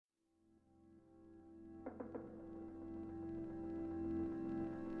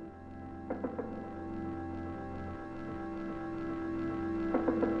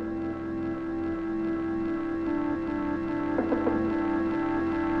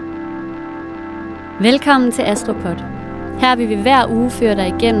Velkommen til Astropod. Her vil vi hver uge føre dig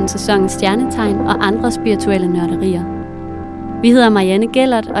igennem sæsonens stjernetegn og andre spirituelle nørderier. Vi hedder Marianne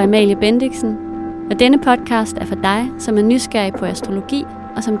Gellert og Amalie Bendiksen, og denne podcast er for dig, som er nysgerrig på astrologi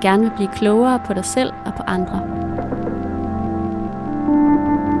og som gerne vil blive klogere på dig selv og på andre.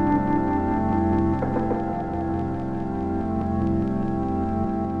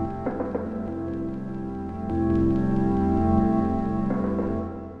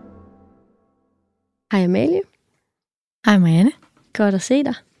 Hej Amalie. Hej Marianne. Godt at se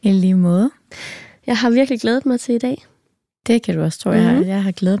dig. I lige måde. Jeg har virkelig glædet mig til i dag. Det kan du også, tror jeg. Jeg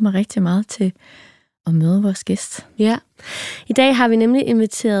har glædet mig rigtig meget til at møde vores gæst. Ja. I dag har vi nemlig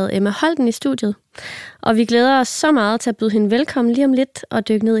inviteret Emma Holten i studiet, og vi glæder os så meget til at byde hende velkommen lige om lidt og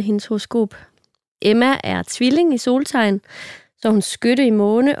dykke ned i hendes horoskop. Emma er tvilling i soltegn, så hun skytte i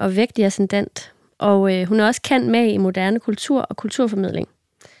måne og vægtig ascendant, og hun er også kendt med i moderne kultur og kulturformidling.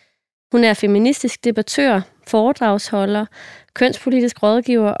 Hun er feministisk debattør, foredragsholder, kønspolitisk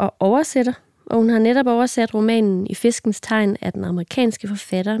rådgiver og oversætter, og hun har netop oversat romanen I fiskens tegn af den amerikanske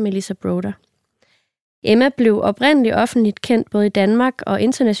forfatter Melissa Broder. Emma blev oprindeligt offentligt kendt både i Danmark og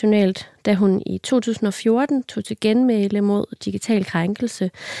internationalt, da hun i 2014 tog til genmæle mod digital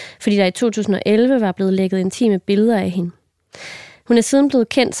krænkelse, fordi der i 2011 var blevet lækket intime billeder af hende. Hun er siden blevet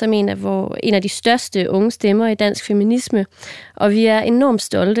kendt som en af de største unge stemmer i dansk feminisme, og vi er enormt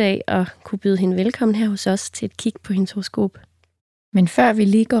stolte af at kunne byde hende velkommen her hos os til et kig på hendes horoskop. Men før vi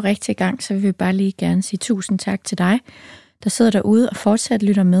lige går rigtig i gang, så vil vi bare lige gerne sige tusind tak til dig, der sidder derude og fortsat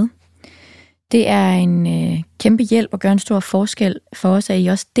lytter med. Det er en kæmpe hjælp og gør en stor forskel for os, at I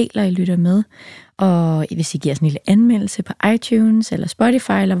også deler, I lytter med. Og hvis I giver sådan en lille anmeldelse på iTunes eller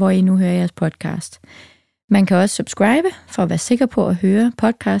Spotify, eller hvor I nu hører jeres podcast. Man kan også subscribe for at være sikker på at høre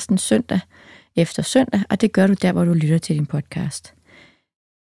podcasten søndag efter søndag, og det gør du der, hvor du lytter til din podcast.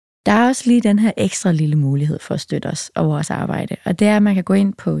 Der er også lige den her ekstra lille mulighed for at støtte os og vores arbejde, og det er, at man kan gå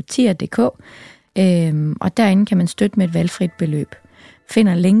ind på tier.dk, og derinde kan man støtte med et valgfrit beløb.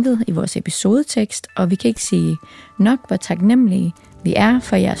 Finder linket i vores episodetekst, og vi kan ikke sige nok, hvor taknemmelige vi er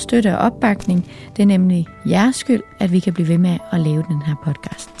for jeres støtte og opbakning. Det er nemlig jeres skyld, at vi kan blive ved med at lave den her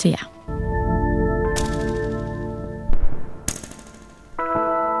podcast til jer.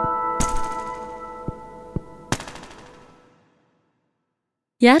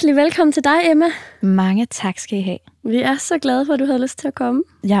 Hjertelig velkommen til dig, Emma. Mange tak skal I have. Vi er så glade for, at du havde lyst til at komme.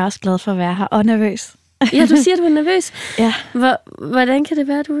 Jeg er også glad for at være her, og nervøs. Ja, du siger, du er nervøs. Ja. Hvordan kan det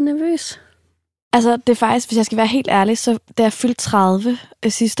være, at du er nervøs? Altså, det er faktisk, hvis jeg skal være helt ærlig, så da jeg fyldte 30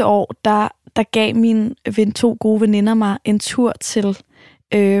 sidste år, der gav mine to gode veninder mig en tur til,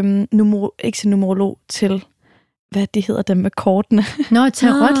 ikke til numerolog, til, hvad de hedder dem med kortene?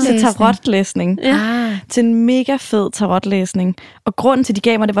 Tarotlæsning. Ja. Til en mega fed tarotlæsning. Og grunden til, de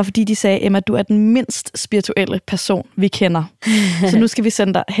gav mig det, var fordi de sagde, Emma, du er den mindst spirituelle person, vi kender. Så nu skal vi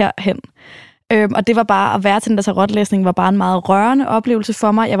sende dig herhen. Og det var bare, at være til den der tarotlæsning, var bare en meget rørende oplevelse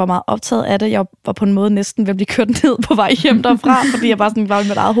for mig. Jeg var meget optaget af det. Jeg var på en måde næsten ved at blive kørt ned på vej hjem derfra, fordi jeg bare sådan var i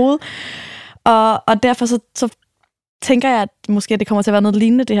mit eget hoved. Og derfor så tænker jeg, at måske det kommer til at være noget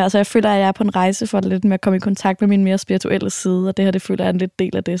lignende det her, så jeg føler, at jeg er på en rejse for lidt med at komme i kontakt med min mere spirituelle side, og det her, det føler jeg er en lidt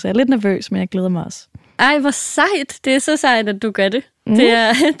del af det, så jeg er lidt nervøs, men jeg glæder mig også. Ej, hvor sejt. Det er så sejt, at du gør det. Det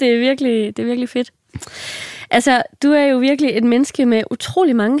er virkelig fedt. Altså, du er jo virkelig et menneske med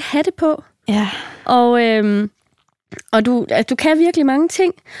utrolig mange hatte på. Ja. Og du kan virkelig mange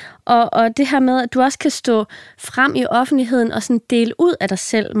ting, og det her med, at du også kan stå frem i offentligheden og sådan dele ud af dig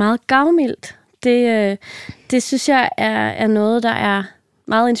selv meget gavmildt, det synes jeg er noget, der er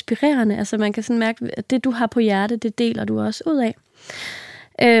meget inspirerende. Altså man kan sådan mærke, at det du har på hjerte, det deler du også ud af.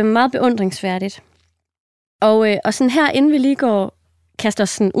 Meget beundringsværdigt. Og sådan her, inden vi lige kaster os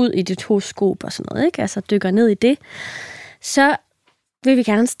sådan ud i dit horoskop og sådan noget, ikke? Altså dykker ned i det, så vil vi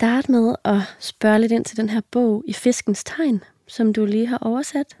gerne starte med at spørge lidt ind til den her bog I fiskens tegn, som du lige har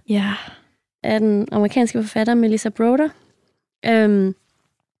oversat. Ja. Af den amerikanske forfatter Melissa Broder.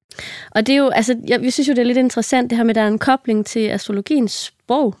 Og det er jo, altså, vi synes jo, det er lidt interessant, det her med, at der er en kobling til astrologiens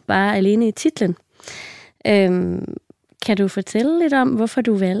sprog, bare alene i titlen. Kan du fortælle lidt om, hvorfor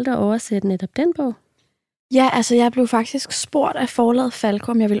du valgte at oversætte netop den bog? Ja, altså jeg blev faktisk spurgt af forlaget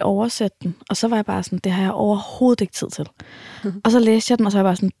Falco, om jeg ville oversætte den. Og så var jeg bare sådan, det har jeg overhovedet ikke tid til. Og så læste jeg den, og så var jeg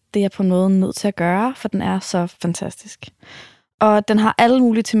bare sådan, det er jeg på noget nødt til at gøre, for den er så fantastisk. Og den har alle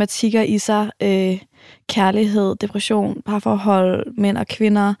mulige tematikker i sig. Kærlighed, depression, parforhold, mænd og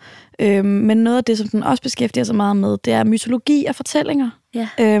kvinder. Men noget af det, som den også beskæftiger sig meget med, det er mytologi og fortællinger. Ja.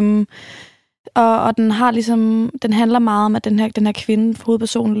 Og den har ligesom, den handler meget om, at den her kvinde,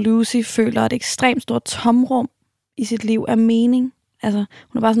 hovedpersonen Lucy, føler et ekstremt stort tomrum i sit liv af mening. Altså,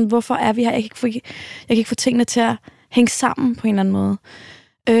 hun er bare sådan, hvorfor er vi her? Jeg kan ikke få tingene til at hænge sammen på en eller anden måde.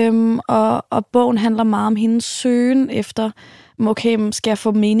 Og bogen handler meget om hendes søgen efter, okay, skal jeg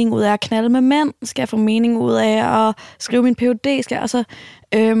få mening ud af at knalde med mænd? Skal jeg få mening ud af at skrive min Ph.D.?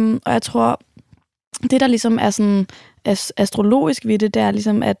 Og jeg tror, det der ligesom er sådan astrologisk ved det, er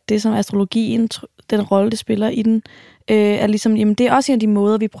ligesom, at det som astrologien, den rolle, det spiller i den, er ligesom, jamen det er også en af de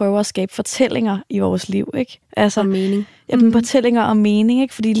måder, vi prøver at skabe fortællinger i vores liv, ikke? Altså, og mening. Jamen, fortællinger og mening,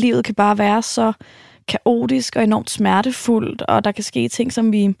 ikke? Fordi livet kan bare være så kaotisk og enormt smertefuldt, og der kan ske ting,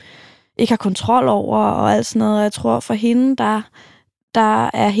 som vi ikke har kontrol over, og alt sådan noget. Og jeg tror, for hende, der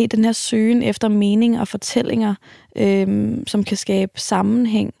er helt den her søgen efter mening og fortællinger, som kan skabe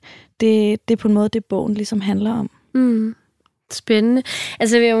sammenhæng. Det er på en måde, det bogen ligesom handler om. Mm. Spændende.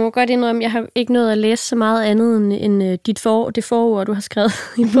 Altså, jeg må godt indrømme, jeg har ikke nået at læse så meget andet end det forord, du har skrevet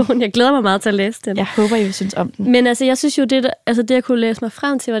i bogen. Jeg glæder mig meget til at læse den. Jeg håber, I vil synes om den. Men altså, jeg synes jo, det jeg kunne læse mig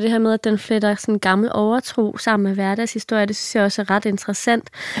frem til, var det her med, at den fletter sådan en gammel overtro sammen med hverdagshistorie. Det synes jeg også er ret interessant.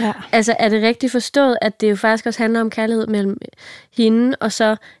 Ja. Altså, er det rigtigt forstået, at det jo faktisk også handler om kærlighed mellem hende og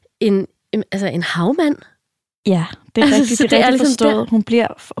så en havmand? Ja, det er rigtigt, det er rigtigt forstået.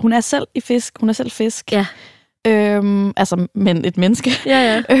 Hun er selv fisk. Ja. Men et menneske.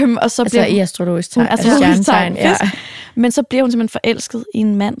 Ja. Og så bliver i astrologisk tegn. Stjernetegn, ja. Men så bliver hun simpelthen forelsket i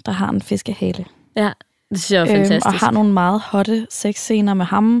en mand, der har en fiskehale. Ja, det synes jeg er fantastisk. Og har nogle meget hotte sexscener med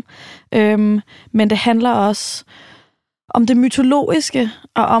ham. Men det handler også om det mytologiske,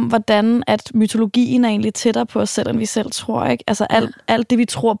 og om hvordan at mytologien er egentlig tættere på os selv, end vi selv tror. Ikke? Altså alt det, vi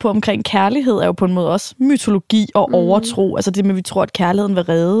tror på omkring kærlighed, er jo på en måde også mytologi og overtro. Altså det med, vi tror, at kærligheden vil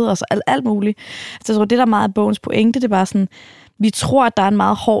redde os, alt muligt. Altså jeg tror, det der er meget af bogens pointe, det er bare sådan, vi tror, at der er en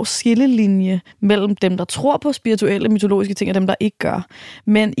meget hård skillelinje mellem dem, der tror på spirituelle, mytologiske ting, og dem, der ikke gør.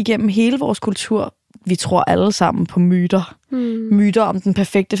 Men igennem hele vores kultur, vi tror alle sammen på myter. Myter om den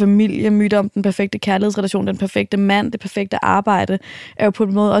perfekte familie, myter om den perfekte kærlighedsrelation, den perfekte mand, det perfekte arbejde, er jo på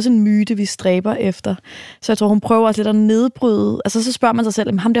en måde også en myte, vi stræber efter. Så jeg tror, hun prøver også lidt at nedbryde. Altså så spørger man sig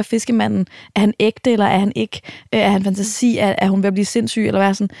selv, ham der fiskemanden, er han ægte, eller er han ikke? Er han fantasi? Er hun ved at blive sindssyg? Eller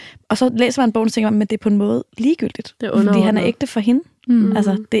hvad sådan? Og så læser man bogen og tænker, men det er på en måde ligegyldigt. Fordi han er ægte for hende.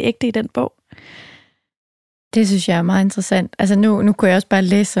 Altså, det er ægte i den bog. Det synes jeg er meget interessant. Altså nu kunne jeg også bare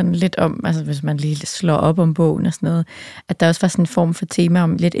læse sådan lidt om, altså hvis man lige slår op om bogen og sådan noget, at der også var sådan en form for tema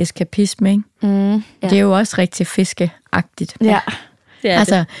om lidt eskapisme, ikke? Ja. Det er jo også rigtig fiskeagtigt. Ja.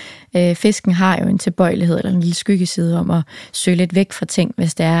 Altså, fisken har jo en tilbøjelighed, eller en lille skyggeside om at søge lidt væk fra ting,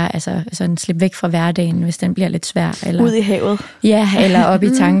 hvis det er, altså sådan slippe væk fra hverdagen, hvis den bliver lidt svær. Eller, ud i havet. Ja, eller op i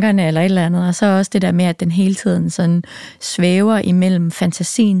tankerne, eller et eller andet. Og så også det der med, at den hele tiden sådan svæver imellem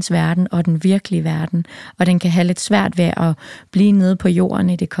fantasiens verden og den virkelige verden. Og den kan have lidt svært ved at blive nede på jorden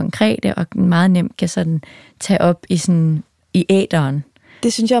i det konkrete, og meget nemt kan sådan tage op i æteren.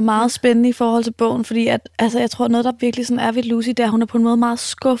 Det synes jeg er meget spændende i forhold til bogen, fordi jeg tror, noget, der virkelig sådan er ved Lucy, det er, hun er på en måde meget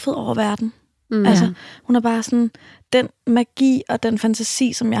skuffet over verden. Hun er bare sådan, den magi og den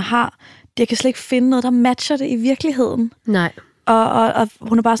fantasi, som jeg har, jeg kan slet ikke finde noget, der matcher det i virkeligheden. Nej. Og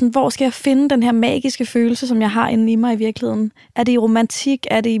hun er bare sådan, hvor skal jeg finde den her magiske følelse, som jeg har inde i mig i virkeligheden? Er det i romantik?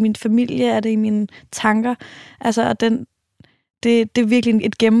 Er det i min familie? Er det i mine tanker? Altså, det er virkelig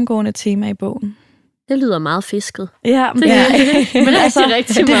et gennemgående tema i bogen. Det lyder meget fisket. Ja, men altså,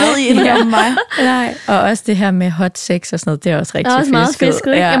 det ved I ikke om mig. Nej. Og også det her med hot sex og sådan noget, det er også rigtig fisket. Det er også meget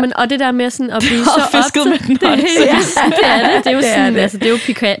fisket, ikke? Jamen, og det der med sådan at blive så fisket med den hot sex. Det er det. Det er jo sådan, altså det er jo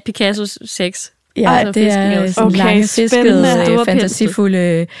Picassos sex. Ja, altså, det er sådan lange fiskede,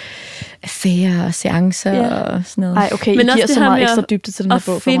 fantasifulde affærer og seancer og sådan noget. Ej, okay, men I giver så meget ekstra dybde til den her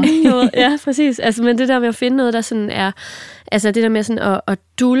bog for mig. Noget, ja, præcis. Altså, men det der med at finde noget, der sådan er, altså det der med sådan at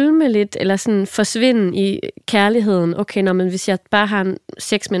dulme lidt, eller sådan forsvinde i kærligheden. Okay, men hvis jeg bare har en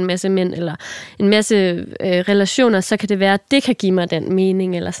sex med en masse mænd, eller en masse relationer, så kan det være, at det kan give mig den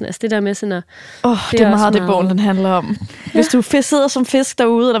mening, eller sådan. Altså det der med sådan at... det er meget det, bogen den handler om. Hvis du sidder som fisk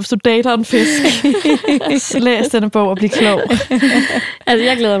derude, eller hvis du dater en fisk, læs denne bog og bliv klog. Altså,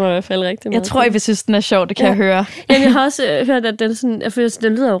 jeg glæder mig i hvert fald rigtig meget. Jeg tror, I vil synes, den er sjov, det kan jeg høre. Jamen, jeg har også hørt, at den, sådan, jeg føler,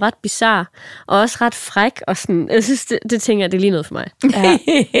 den lyder jo ret bizarre, og også ret fræk, og sådan, jeg synes, det tænker jeg, det er lige noget for mig. Ja.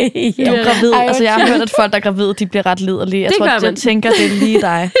 Du er gravid. Altså, jeg har hørt, at folk, der er gravide, de bliver ret liderlige. Jeg tænker, det er lige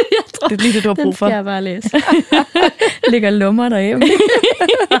dig. Det er lige det, du har brug for. Den skal jeg bare læse. Ligger lummer derhjemme.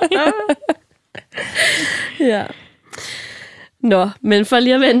 Ja. Nå, men for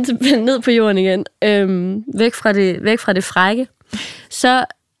lige at vende ned på jorden igen, væk fra det frække, så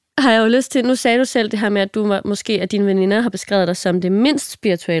har jeg jo lyst til, nu sagde du selv det her med, at du måske, at dine veninder har beskrevet dig som det mindst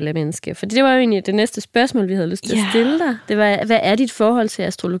spirituelle menneske. For det var jo egentlig det næste spørgsmål, vi havde lyst til at stille dig. Det var, hvad er dit forhold til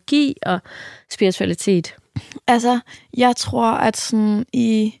astrologi og spiritualitet? Altså, jeg tror, at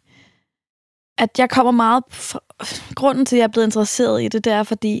at jeg kommer meget... Grunden til, at jeg er blevet interesseret i det, det er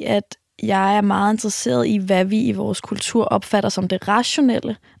fordi, at jeg er meget interesseret i, hvad vi i vores kultur opfatter som det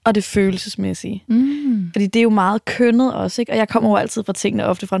rationelle og det følelsesmæssige. Fordi det er jo meget kønnet også, ikke? Og jeg kommer jo altid fra tingene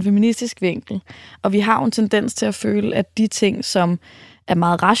ofte fra en feministisk vinkel. Og vi har jo en tendens til at føle, at de ting, som er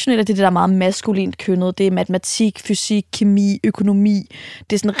meget rationelle, det er det, der er meget maskulint kønnet. Det er matematik, fysik, kemi, økonomi.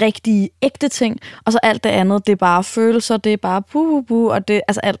 Det er sådan rigtige, ægte ting. Og så alt det andet, det er bare følelser, det er bare og det,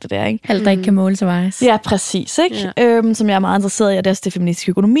 altså alt det der, ikke? Alt, der ikke kan måles og vejes. Ja, præcis, ikke? Ja. Som jeg er meget interesseret i, og det er også det feministisk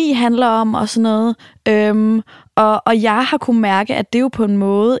økonomi handler om, og sådan noget. Og jeg har kunnet mærke, at det er jo på en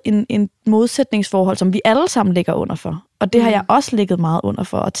måde en modsætningsforhold, som vi alle sammen ligger under for. Og det har jeg også ligget meget under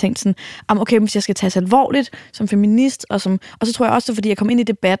for, og tænkt sådan, okay, hvis jeg skal tages alvorligt som feminist, og så tror jeg også, det er, fordi jeg kom ind i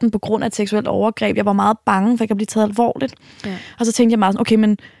debatten på grund af et seksuelt overgreb. Jeg var meget bange for, at jeg kan blive taget alvorligt. Ja. Og så tænkte jeg meget sådan, okay,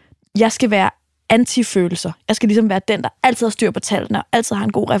 men jeg skal være antifølelser. Jeg skal ligesom være den, der altid har styr på tallene, og altid har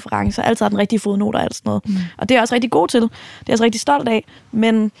en god reference, og altid har den rigtige fodnoter og alt sådan noget. Og det er jeg også rigtig god til. Det er jeg også rigtig stolt af.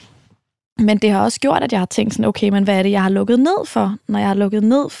 Men det har også gjort, at jeg har tænkt sådan, okay, men hvad er det, jeg har lukket ned for, når jeg har lukket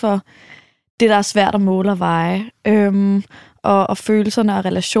ned for det, der er svært at måle og veje, og følelserne og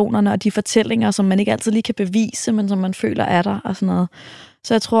relationerne og de fortællinger, som man ikke altid lige kan bevise, men som man føler er der og sådan noget.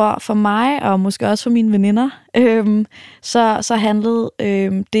 Så jeg tror for mig, og måske også for mine veninder, så handlede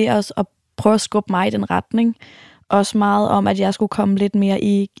det også at prøve at skubbe mig i den retning. Også meget om, at jeg skulle komme lidt mere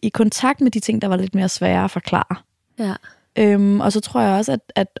i kontakt med de ting, der var lidt mere svære at forklare. Ja. Og så tror jeg også,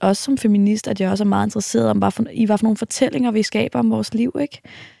 at også som feminist, at jeg også er meget interesseret om, hvad for nogle fortællinger vi skaber om vores liv, ikke?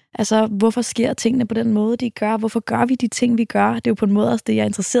 Altså, hvorfor sker tingene på den måde, de gør? Hvorfor gør vi de ting, vi gør? Det er jo på en måde også det, jeg er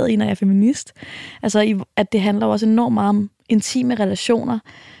interesseret i, når jeg er feminist. Altså, at det handler også enormt meget om intime relationer.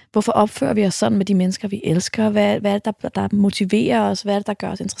 Hvorfor opfører vi os sådan med de mennesker, vi elsker? Hvad er det, der motiverer os? Hvad er det, der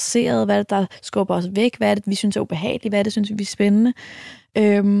gør os interesserede? Hvad er det, der skubber os væk? Hvad er det, vi synes er ubehageligt? Hvad er det, synes vi er spændende?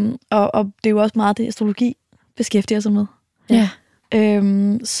 Og det er jo også meget det, astrologi beskæftiger sig med. Ja.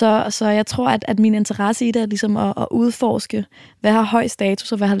 Så jeg tror, at min interesse i det er ligesom at udforske, hvad har høj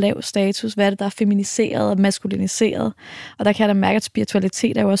status, og hvad har lav status, hvad er det, der er feminiseret og maskuliniseret. Og der kan jeg da mærke, at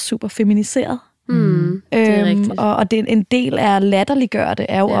spiritualitet er jo også super feminiseret. Det er rigtigt. Og det er en del af at latterliggøre det,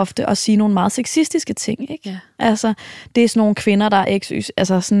 er jo ofte at sige nogle meget sexistiske ting, ikke? Ja. Altså, det er sådan nogle kvinder, der er ikke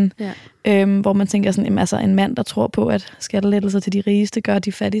altså sådan, hvor man tænker sådan, altså en mand, der tror på, at skattelettelser til de rigeste gør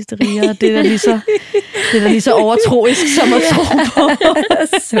de fattigste rigere, det er da lige så overtroisk, som at tro på.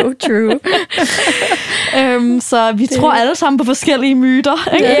 So true. Så vi tror alle sammen på forskellige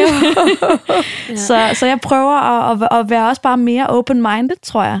myter, ikke? Så jeg prøver at være også bare mere open-minded,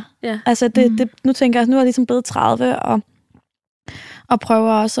 tror jeg. Ja. Altså, nu tænker jeg, nu er jeg ligesom blevet 30, og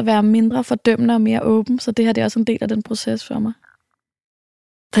prøver også at være mindre fordømmende og mere åben, så det her det er også en del af den proces for mig.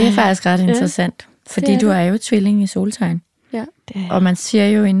 Det er faktisk ret interessant, fordi du er jo tvilling i soltegn. Ja. Og man siger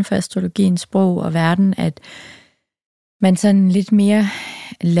jo inden for astrologiens sprog og verden, at man sådan lidt mere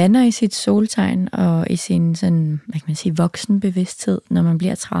lander i sit soltegn og i sin sådan, hvad kan man sige, voksenbevidsthed, når man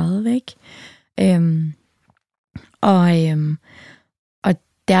bliver 30, ikke? Og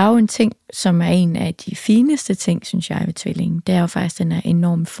der er jo en ting, som er en af de fineste ting, synes jeg, ved tvillingen. Det er jo faktisk, den er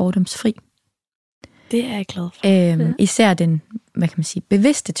enormt fordomsfri. Det er jeg glad for. Især den, hvad kan man sige,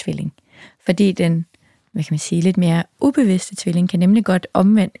 bevidste tvilling. Fordi den, hvad kan man sige, lidt mere ubevidste tvilling kan nemlig godt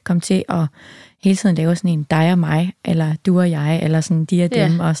omvendt komme til at hele tiden lave sådan en dig og mig, eller du og jeg, eller sådan de og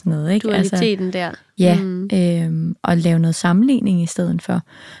dem og sådan noget. Ikke? Dualiteten altså, der. Ja, og lave noget sammenligning i stedet for.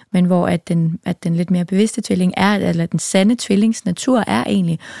 Men hvor at den lidt mere bevidste tvilling er, eller den sande tvillings natur er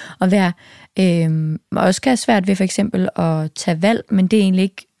egentlig at være, også kan have svært ved for eksempel at tage valg, men det er egentlig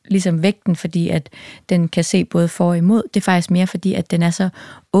ikke ligesom vægten, fordi at den kan se både for og imod. Det er faktisk mere fordi, at den er så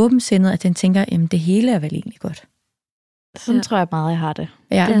åbensindet, at den tænker, jamen det hele er vel egentlig godt. Sådan tror jeg meget, jeg har det.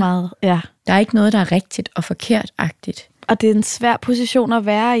 Ja. Det er meget, Der er ikke noget, der er rigtigt og forkert-agtigt. Og det er en svær position at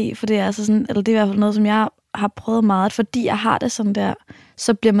være i, for det er altså sådan, eller det er i hvert fald noget, som jeg har prøvet meget, fordi jeg har det sådan der,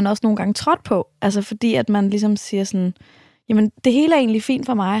 så bliver man også nogle gange trådt på. Altså fordi, at man ligesom siger sådan, jamen det hele er egentlig fint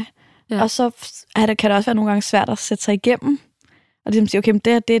for mig. Ja. Og så kan det også være nogle gange svært at sætte sig igennem. Og ligesom sige, okay, men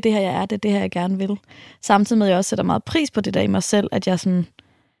det er det her, jeg er, det er det her, jeg gerne vil. Samtidig med, at jeg også sætter meget pris på det der i mig selv, at jeg sådan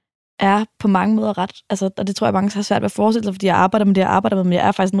er på mange måder ret, altså, og det tror jeg, mange har svært ved at forestille sig, fordi jeg arbejder med det, jeg arbejder med, men jeg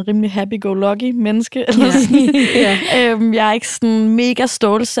er faktisk en rimelig happy-go-lucky menneske. Eller sådan. Jeg er ikke sådan mega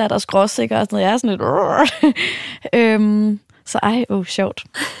stålsat og skråsikker og sådan noget. Jeg er sådan lidt... Så sjovt.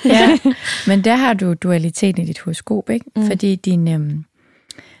 Ja, men der har du dualiteten i dit horoskop, ikke? Fordi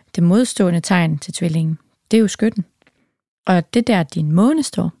det modstående tegn til tvillingen, det er jo skytten. Og det der, din måne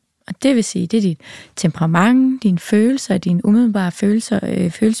står, Og det vil sige, det er dit temperament, dine følelser, dine umiddelbare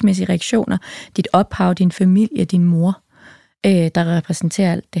følelsesmæssige reaktioner, dit ophav, din familie, din mor, der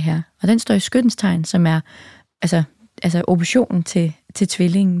repræsenterer alt det her. Og den står i skyttens tegn, som er altså oppositionen til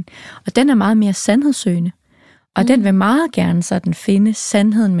tvillingen. Og den er meget mere sandhedssøgende. Og den vil meget gerne sådan finde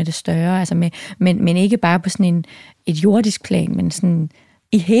sandheden med det større, altså men ikke bare på sådan et jordisk plan, men sådan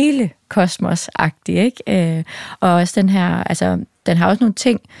i hele kosmos-agtigt, ikke? Og også den her, altså den har også nogle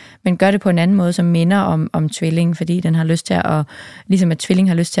ting, men gør det på en anden måde, som minder om tvillingen, fordi den har lyst til at, ligesom at tvillingen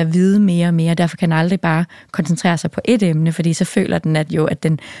har lyst til at vide mere og mere, derfor kan den aldrig bare koncentrere sig på et emne, fordi så føler den, at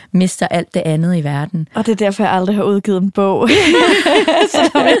den mister alt det andet i verden. Og det er derfor, jeg aldrig har udgivet en bog, som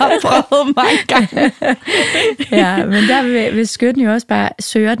jeg har prøvet mange gange. Ja, men der vil skytten jo også bare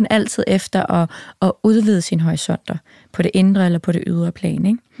søger den altid efter at udvide sine horisonter på det indre eller på det ydre plan,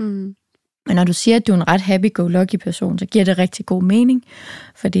 ikke? Mm. Men når du siger, at du er en ret happy-go-lucky person, så giver det rigtig god mening,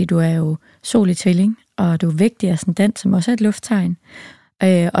 fordi du er jo sol i tvilling, og du er vigtig ascendant, som også er et lufttegn.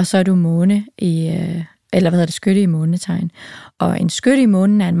 Og så er du måne skytte i månetegn. Og en skytte i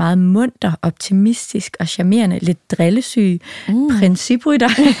månen er en meget munter, optimistisk og charmerende, lidt drillesyg principrytter.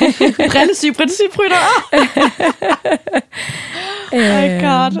 Principrytter! My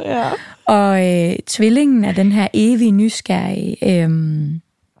god, ja. Og tvillingen er den her evige nysgerrige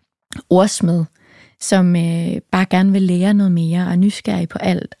ordsmed, som bare gerne vil lære noget mere, og nysgerrig på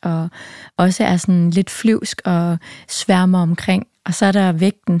alt, og også er sådan lidt flyvsk og sværmer omkring. Og så er der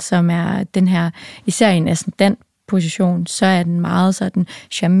vægten, som er den her, især i en ascendant position, så er den meget sådan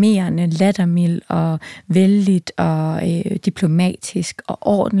charmerende, lattermild og vældigt og diplomatisk og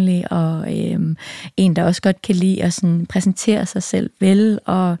ordentlig, og en, der også godt kan lide at sådan præsentere sig selv vel,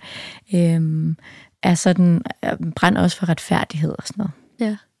 og er sådan, brænder også for retfærdighed og sådan noget.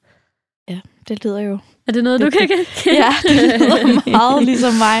 Ja. Ja, det lyder jo... Er det noget, du kan kende? Ja, det lyder meget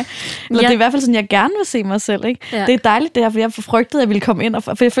ligesom mig. Eller det er i hvert fald sådan, jeg gerne vil se mig selv, ikke? Ja. Det er dejligt det her, for jeg frygtede, at jeg ville komme ind,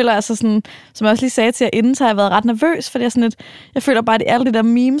 for jeg føler altså sådan, som jeg også lige sagde til jer inden, så har jeg været ret nervøs, fordi jeg føler bare, at alle de der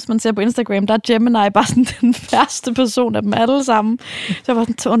memes, man ser på Instagram, der er Gemini bare sådan den værste person af dem alle sammen. Så jeg var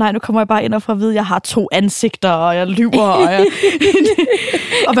sådan, nej, nu kommer jeg bare ind og får at vide, at jeg har 2 ansigter, og jeg lyver,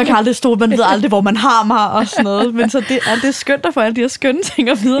 og man kan aldrig stå, man ved aldrig, hvor man har mig, og sådan noget. Men så det er skønt at få alle de her skønne ting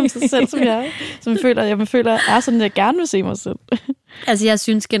at vide om sig selv, som jeg føler er sådan, jeg gerne vil se mig selv. Altså, jeg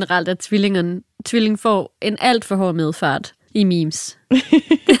synes generelt, at tvillingen får en alt for hård medfart i memes.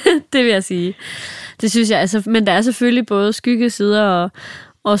 Det vil jeg sige. Det synes jeg, altså, men der er selvfølgelig både skyggesider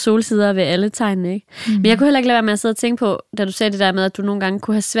og solsider ved alle tegnene, ikke? Men jeg kunne heller ikke lade være med at sidde og tænke på, da du sagde det der med, at du nogle gange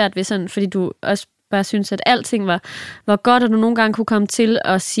kunne have svært ved sådan, fordi du også bare synes, at alting var godt, og du nogle gange kunne komme til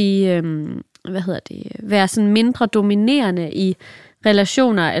at sige, være sådan mindre dominerende i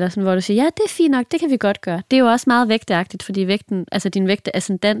relationer, eller sådan, hvor du siger, ja, det er fint nok, det kan vi godt gøre. Det er jo også meget vægteagtigt, fordi din vægt er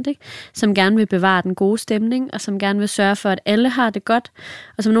ascendant, ikke? Som gerne vil bevare den gode stemning, og som gerne vil sørge for, at alle har det godt,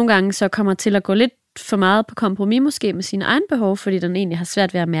 og som nogle gange så kommer til at gå lidt for meget på kompromis måske med sine egne behov, fordi den egentlig har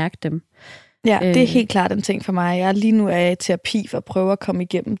svært ved at mærke dem. Ja, det er helt klart en ting for mig. Lige nu er jeg i terapi for at prøve at komme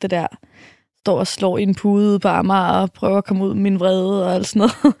igennem det der, står og slår i en pude på Amager og prøver at komme ud med min vrede og alt sådan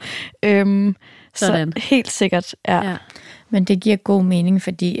noget. Så helt sikkert, ja. Men det giver god mening,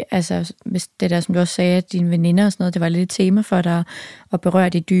 fordi altså, hvis det der, som du også sagde, at dine veninder og sådan noget, det var lidt et tema for dig at berøre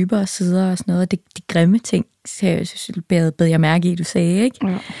de dybere sider og sådan noget. De grimme ting, bed jeg mærke i, du sagde, ikke?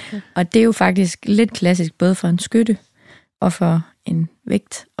 Ja. Og det er jo faktisk lidt klassisk, både for en skytte og for en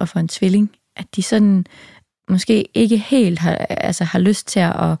vægt og for en tvilling, at de sådan måske ikke helt har lyst til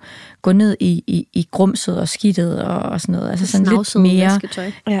at gå ned i grumset og skidtet og sådan noget. Altså sådan lidt mere,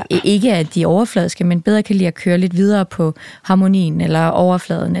 ikke at de er overfladiske, men bedre kan lide at køre lidt videre på harmonien, eller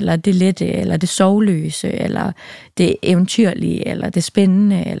overfladen, eller det lette, eller det sorgløse, eller det eventyrlige, eller det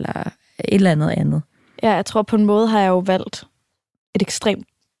spændende, eller et eller andet. Ja, jeg tror på en måde har jeg jo valgt et ekstremt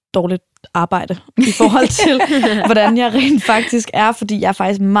dårligt arbejde i forhold til, hvordan jeg rent faktisk er, fordi jeg er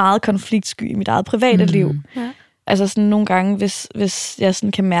faktisk meget konfliktsky i mit eget private liv. Ja. Altså sådan nogle gange, hvis jeg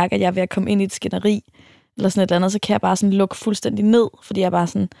sådan kan mærke, at jeg er ved at komme ind i et skænderi, eller sådan et eller andet, så kan jeg bare sådan lukke fuldstændig ned, fordi jeg er bare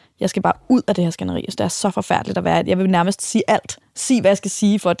sådan, jeg skal bare ud af det her skænderi. Så det er så forfærdeligt at være. Jeg vil nærmest sige alt. Sige, hvad jeg skal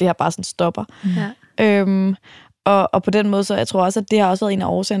sige, for at det her bare sådan stopper. Ja. Og på den måde, så jeg tror også, at det har også været en af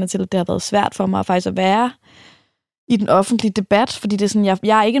årsagerne til, at det har været svært for mig faktisk at være i den offentlige debat, fordi det er sådan,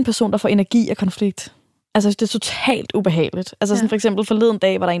 jeg er ikke en person, der får energi af konflikt. Altså, det er totalt ubehageligt. Altså, sådan for eksempel forleden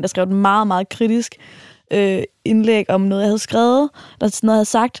dag, var der en, der skrev et meget, meget kritisk indlæg om noget, jeg havde skrevet, der sådan noget, jeg havde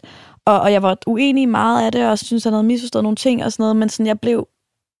sagt, og jeg var uenig i meget af det, og synes, han havde misforstået nogle ting og sådan noget, men sådan, jeg blev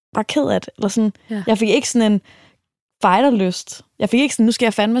bare ked af det. Eller sådan, jeg fik ikke sådan en fighterlyst. Jeg fik ikke sådan, nu skal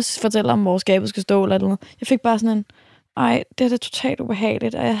jeg fandme fortælle om, hvor skabet skal stå, eller noget. Jeg fik bare sådan en, ej, det er totalt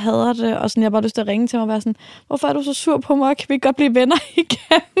ubehageligt, og jeg hader det, og sådan, jeg har bare lyst til at ringe til mig og være sådan, hvorfor er du så sur på mig, kan vi godt blive venner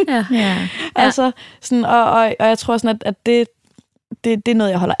igen? Ja. Altså, sådan, og jeg tror sådan, at det er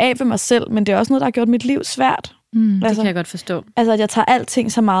noget, jeg holder af ved mig selv, men det er også noget, der har gjort mit liv svært. Det kan jeg godt forstå. Altså, at jeg tager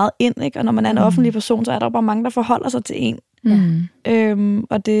alting så meget ind, ikke? Og når man er en offentlig person, så er der jo bare mange, der forholder sig til en.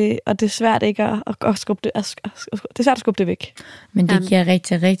 Og det er svært ikke at skubbe det, det er svært at skubbe det væk. Men det giver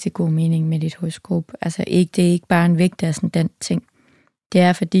rigtig, rigtig god mening med dit horoskop. Altså, det er ikke bare en vægt af sådan den ting. Det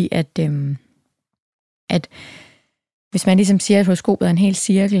er fordi, at hvis man ligesom siger, at horoskopet er en hel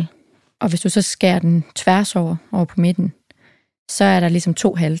cirkel, og hvis du så skærer den tværs over på midten, så er der ligesom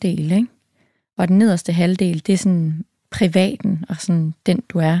 2 halvdele, ikke? Og den nederste halvdel, det er sådan privaten, og sådan den,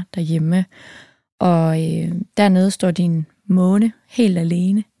 du er derhjemme. Og dernede står din måne helt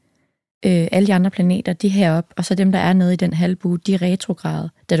alene. Alle de andre planeter, de er heroppe, og så dem, der er nede i den halvbue, de er retrograde,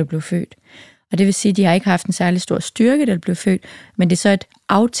 da du blev født. Og det vil sige, at de har ikke haft en særlig stor styrke, da du blev født, men det er så et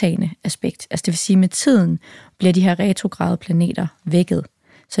aftagende aspekt. Altså det vil sige, at med tiden bliver de her retrograde planeter vækket.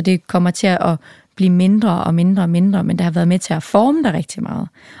 Så det kommer til at blive mindre og mindre og mindre, men det har været med til at forme dig rigtig meget.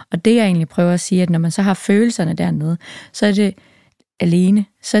 Og det jeg egentlig prøver at sige, at når man så har følelserne dernede, så er det alene.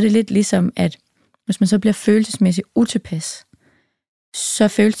 Så er det lidt ligesom, at hvis man så bliver følelsesmæssigt utilpas, så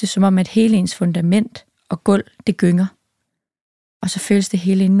føles det som om, at hele ens fundament og gulv, det gynger. Og så føles det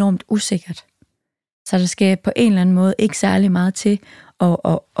hele enormt usikkert. Så der skal på en eller anden måde ikke særlig meget til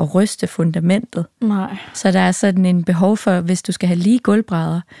at ryste fundamentet. Nej. Så der er sådan en behov for, hvis du skal have lige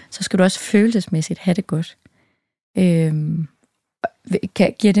gulvbrædder, så skal du også følelsesmæssigt have det godt.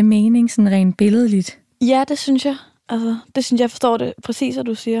 Giver det mening sådan rent billedligt? Ja, det synes jeg. Altså, det synes jeg forstår det præcis, hvad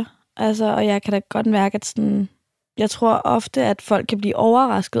du siger. Altså, og jeg kan da godt mærke, at sådan, jeg tror ofte, at folk kan blive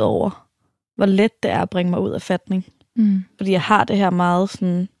overrasket over, hvor let det er at bringe mig ud af fatning. Fordi jeg har det her meget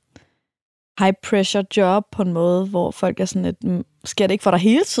sådan high pressure job på en måde, hvor folk er sådan, at sker det ikke for dig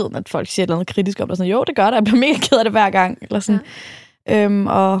hele tiden, at folk siger noget kritisk om det, sådan, jo, det gør det, jeg bliver mega ked af det hver gang, eller sådan. Ja.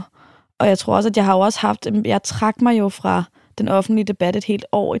 Og jeg tror også, at jeg har jo også haft, jeg trak mig jo fra den offentlige debat et helt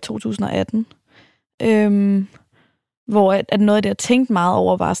år i 2018, hvor at noget af det, jeg tænkte meget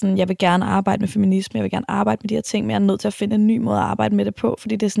over, var sådan, jeg vil gerne arbejde med feminisme, jeg vil gerne arbejde med de her ting, men jeg er nødt til at finde en ny måde at arbejde med det på,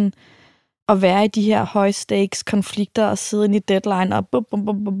 fordi det er sådan, at være i de her high stakes konflikter, og sidde inde i deadline, og bum, bum,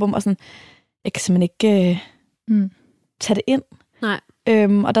 bum, bum, bum, og sådan, jeg kan simpelthen ikke tage det ind. Nej.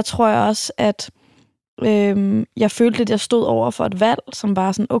 Og der tror jeg også, at jeg følte, at jeg stod over for et valg, som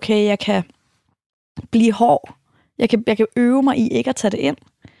var sådan, okay, jeg kan blive hård. Jeg kan øve mig i ikke at tage det ind,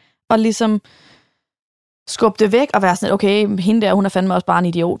 og ligesom skubbe det væk, og være sådan, okay, hende der, hun er fandme også bare en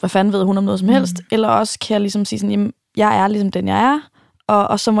idiot. Hvad fanden ved hun om noget som helst? Eller også kan jeg ligesom sige sådan, jamen, jeg er ligesom den, jeg er,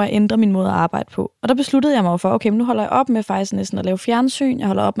 og så må jeg ændre min måde at arbejde på. Og der besluttede jeg mig for, okay, men nu holder jeg op med faktisk næsten at lave fjernsyn, jeg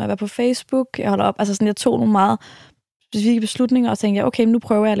holder op med at være på Facebook, jeg tog nogle meget specifikke beslutninger, og tænkte, okay, men nu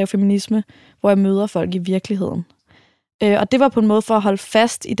prøver jeg at lave feminisme, hvor jeg møder folk i virkeligheden. Og det var på en måde for at holde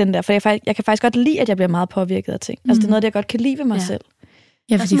fast i den der, for jeg kan faktisk godt lide, at jeg bliver meget påvirket af ting. Altså det er noget, jeg godt kan lide ved mig selv.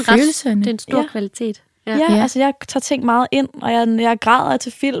 Ja, fordi følelserne. Det er en stor kvalitet. Ja, altså jeg tager ting meget ind, og jeg græder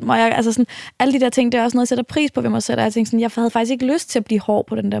til film, og altså sådan, alle de der ting, det er også noget, jeg sætter pris på ved mig selv, og jeg tænkte sådan, jeg havde faktisk ikke lyst til at blive hård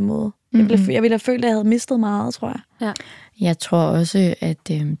på den der måde. Jeg ville have følt, at jeg havde mistet meget, tror jeg. Ja. Jeg tror også, at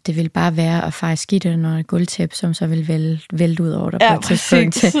det vil bare være at fejre skidt under et gulvtæppe, som så vil vælte ud over dig på et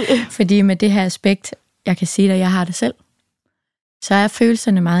tidspunkt. Fordi med det her aspekt, jeg kan sige dig, at jeg har det selv, så er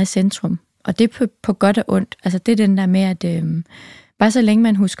følelserne meget i centrum. Og det er på godt og ondt. Altså det er den der med, at bare så længe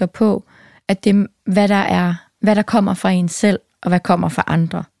man husker på, at det hvad der kommer fra en selv, og hvad kommer fra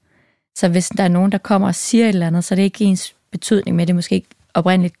andre. Så hvis der er nogen, der kommer og siger et eller andet, så er det ikke ens betydning med, at det måske ikke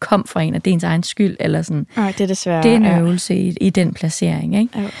oprindeligt kom fra en, og det er ens egen skyld, eller sådan. Nej, det er desværre. Det er en øvelse i den placering,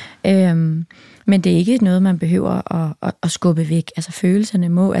 ikke? Ja. Men det er ikke noget, man behøver at skubbe væk. Altså følelserne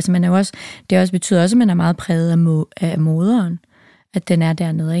må, altså man er jo også, det også betyder også, at man er meget præget af moderen, at den er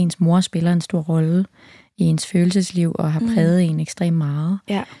dernede, og ens mor spiller en stor rolle i ens følelsesliv, og har præget en ekstremt meget.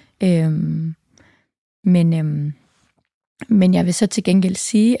 Ja. Men jeg vil så til gengæld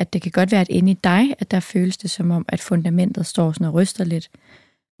sige, at det kan godt være, at inde i dig, at der føles det som om, at fundamentet står sådan og ryster lidt.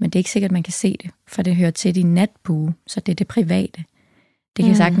 Men det er ikke sikkert, at man kan se det, for det hører til din natbue, så det er det private. Det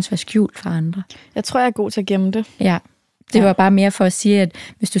kan sagtens være skjult fra andre. Jeg tror, jeg er god til at gemme det. Ja, det var bare mere for at sige, at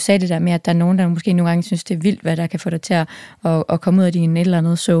hvis du sagde det der med, at der er nogen, der måske nogle gange synes, det er vildt, hvad der kan få dig til at komme ud af din et eller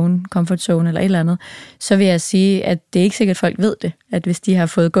andet zone, comfort zone eller et eller andet, så vil jeg sige, at det er ikke sikkert, at folk ved det, at hvis de har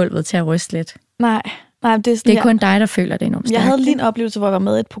fået gulvet til at ryste lidt. Nej, det er kun dig, der føler det enormt stærkt. Jeg havde lige en oplevelse, hvor jeg var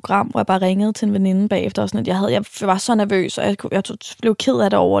med i et program, hvor jeg bare ringede til en veninde bagefter. Og sådan, at jeg var så nervøs, og jeg blev ked af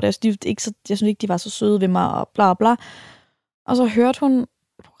det over det. Jeg synes ikke, de var så søde ved mig, og bla bla. Og så hørte hun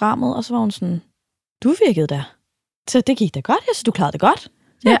programmet, og så var hun sådan, du virkede da Så det gik da godt. Jeg synes, du klarede det godt.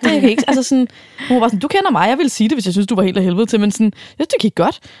 Ja, det kan ikke. Altså sådan, hun var bare sådan, du kender mig, jeg ville sige det, hvis jeg synes, du var helt af helvede til, men sådan, jeg synes, det gik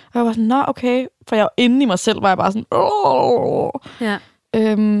godt. Og jeg var sådan, nå, okay. For jeg var inde i mig selv, var jeg bare sådan, Ja.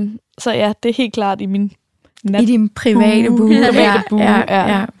 Så ja, det er helt klart i min I din private bue.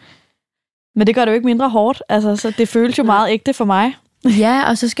 Ja. Men det gør det jo ikke mindre hårdt. Altså, så det føles jo meget ægte for mig. Ja,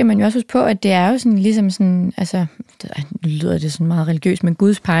 og så skal man jo også huske på, at det er jo sådan, ligesom sådan, altså, nu lyder det sådan meget religiøst, men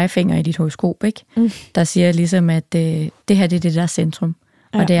Guds pegefinger i dit horoskop, ikke? Der siger ligesom, at det her, det er det, der er centrum,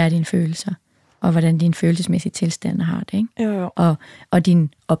 og det er dine følelser, og hvordan din følelsesmæssige tilstand har det, ikke? Jo. Og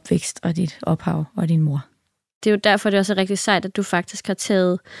din opvækst, og dit ophav, og din mor. Det er jo derfor, det er også rigtig sejt, at du faktisk har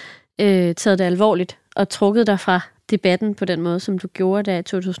taget det alvorligt, og trukket dig fra debatten på den måde, som du gjorde der i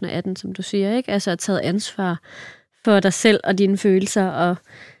 2018, som du siger, ikke? Altså at taget ansvar for dig selv og dine følelser,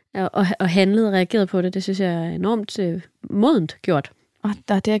 og handlet og reageret på det. Det synes jeg er enormt modent gjort. Og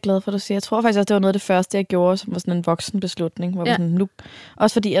det er jeg glad for, at du siger. Jeg tror faktisk også, det var noget af det første, jeg gjorde, som var sådan en voksen beslutning. Hvor sådan, nu,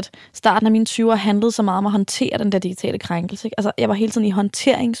 også fordi, at starten af mine 20'er handlede så meget om at håndtere den der digitale krænkelse. Ikke? Altså, jeg var hele tiden i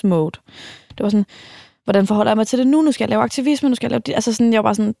håndteringsmode. Det var sådan, hvordan forholder jeg mig til det nu? Nu skal jeg lave aktivisme, nu skal jeg lave det. Altså sådan, jeg var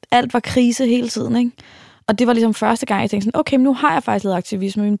bare sådan, alt var krise hele tiden, ikke? Og det var ligesom første gang, jeg tænkte sådan, okay, men nu har jeg faktisk lavet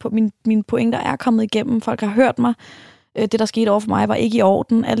aktivisme. Mine pointer er kommet igennem. Folk har hørt mig. Det, der skete over for mig, var ikke i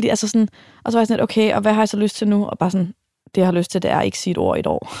orden. Altså sådan, og så var jeg sådan, okay, og hvad har jeg så lyst til nu? Og bare sådan, det jeg har lyst til, det er ikke sige et ord i et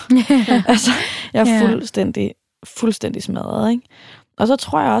år. Altså, jeg er fuldstændig smadret, ikke? Og så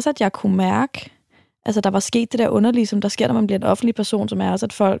tror jeg også, at jeg kunne mærke, altså der var sket det der underlige, som der sker, når man bliver en offentlig person, som er også,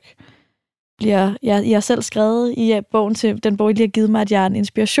 at folk bliver... Jeg har selv skrevet i bogen til den bog, I lige har givet mig, at jeg er en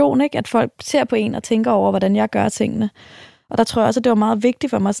inspiration, ikke? At folk ser på en og tænker over, hvordan jeg gør tingene. Og der tror jeg også, at det var meget vigtigt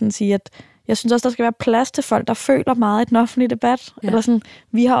for mig sådan at sige, at jeg synes også, der skal være plads til folk, der føler meget i den offentlige debat. Ja. Eller sådan,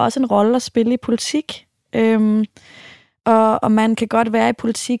 vi har også en rolle at spille i politik. Og man kan godt være i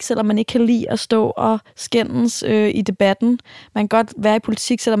politik, selvom man ikke kan lide at stå og skændes i debatten. Man kan godt være i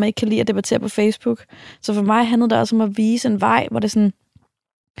politik, selvom man ikke kan lide at debattere på Facebook. Så for mig handlede det også om at vise en vej, hvor det sådan,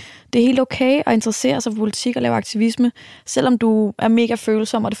 det er helt okay at interessere sig for politik og lave aktivisme, selvom du er mega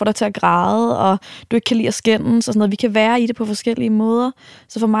følsom, og det får dig til at græde, og du ikke kan lide at skændes og sådan noget. Vi kan være i det på forskellige måder.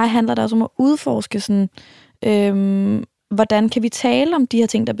 Så for mig handler det også om at udforske sådan, hvordan kan vi tale om de her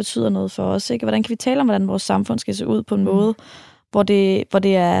ting, der betyder noget for os, ikke? Hvordan kan vi tale om, hvordan vores samfund skal se ud på en måde, hvor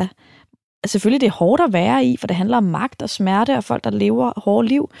det er... Selvfølgelig det er hårdt at være i, for det handler om magt og smerte og folk, der lever hårde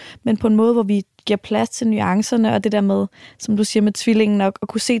liv, men på en måde, hvor vi giver plads til nuancerne og det der med, som du siger med tvillingen, at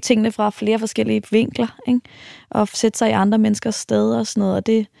kunne se tingene fra flere forskellige vinkler, ikke? Og sætte sig i andre menneskers steder og sådan noget. Og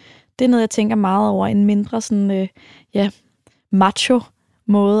det er noget, jeg tænker meget over, en mindre sådan, macho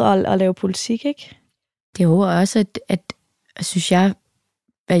måde at lave politik, ikke? Det er jo også, at synes jeg,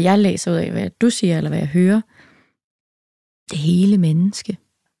 hvad jeg læser ud af, hvad du siger, eller hvad jeg hører, det hele menneske.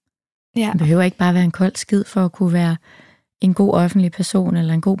 Ja. Man behøver ikke bare være en kold skid for at kunne være en god offentlig person,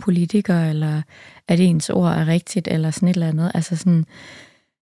 eller en god politiker, eller at ens ord er rigtigt, eller sådan et eller andet. Altså sådan,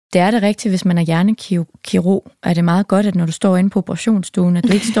 det er det rigtigt, hvis man er hjernekirurg, er det meget godt, at når du står inde på operationsstuen, at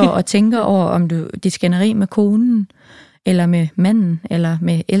du ikke står og tænker over, om dit skænderi med konen, eller med manden, eller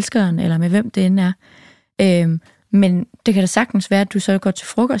med elskeren, eller med hvem det end er. Men det kan da sagtens være, at du så går til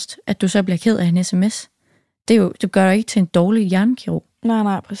frokost, at du så bliver ked af en sms. Det gør dig ikke til en dårlig hjernekirurg.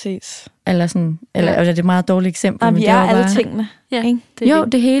 Nej, præcis. Eller sådan, eller det er et meget dårligt eksempel. Ja, men vi det er var alle bare, tingene. Ja,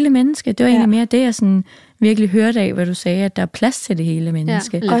 det hele menneske. Det var egentlig mere det, jeg sådan virkelig hørte af, hvad du sagde, at der er plads til det hele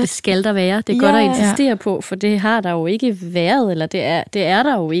menneske. Ja, eller det skal der være. Det er godt at insistere på, for det har der jo ikke været, eller det er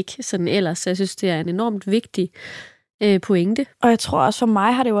der jo ikke sådan ellers. Så jeg synes, det er en enormt vigtig pointe. Og jeg tror også, for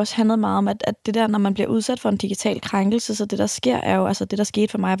mig har det jo også handlet meget om, at det der, når man bliver udsat for en digital krænkelse, så det der sker er jo, altså det der skete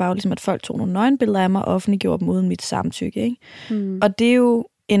for mig, var jo ligesom, at folk tog nogle nøgenbilleder af mig og offentliggjorde dem uden mit samtykke, ikke? Og det er jo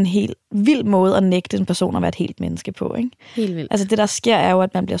en helt vild måde at nægte en person at være et helt menneske på, ikke? Helt vildt. Altså det der sker er jo,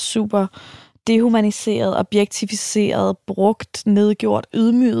 at man bliver super dehumaniseret, objektificeret, brugt, nedgjort,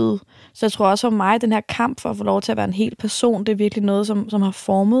 ydmyget. Så jeg tror også for mig, den her kamp for at få lov til at være en hel person, det er virkelig noget, som har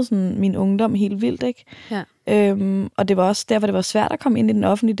formet sådan min ungdom helt vildt, ikke? Ja. Og det var også derfor, det var svært at komme ind i den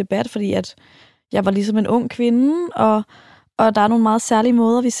offentlige debat, fordi at jeg var ligesom en ung kvinde, og der er nogle meget særlige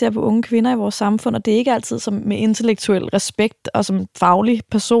måder, vi ser på unge kvinder i vores samfund, og det er ikke altid som med intellektuel respekt og som faglig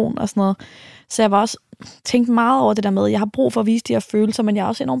person og sådan noget. Så jeg var også tænkt meget over det der med, at jeg har brug for at vise de her følelser, men jeg er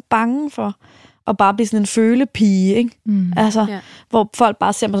også enormt bange for at bare blive sådan en følepige, ikke? Altså, hvor folk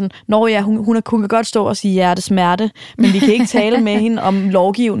bare ser mig sådan, nå ja, hun kan godt stå og sige hjertesmerte, men vi kan ikke tale med hende om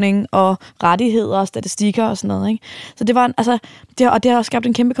lovgivning og rettigheder og statistikker og sådan noget, ikke? Så det var, altså, det har skabt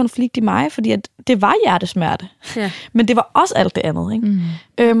en kæmpe konflikt i mig, fordi at det var hjertesmerte, men det var også alt det andet,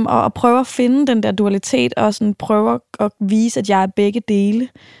 ikke? Og at prøve at finde den der dualitet, og sådan prøve at vise, at jeg er begge dele,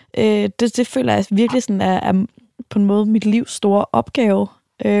 det føler jeg virkelig sådan er på en måde mit livs store opgave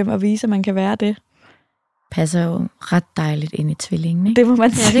at vise, at man kan være det. Passer jo ret dejligt ind i tvillingen, ikke? Det må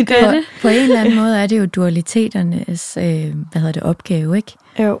man sige. Det gør det. På en eller anden måde er det jo dualiteternes opgave, ikke?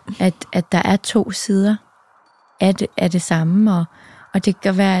 Jo. At der er to sider af det samme, og det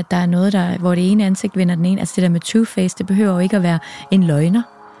kan være, at der er noget, hvor det ene ansigt vinder den ene. Altså det der med two-face, det behøver jo ikke at være en løgner.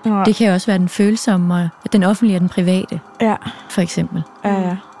 Ja. Det kan jo også være den følsomme, og den offentlige og den private, for eksempel.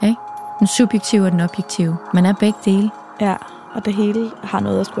 Ja. Ikke? Den subjektive og den objektive. Man er begge dele. Ja, og det hele har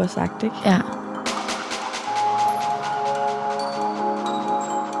noget at skulle have sagt, ikke? Ja.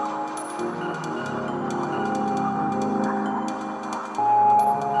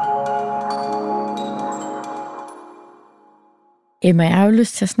 Emma, jeg har jo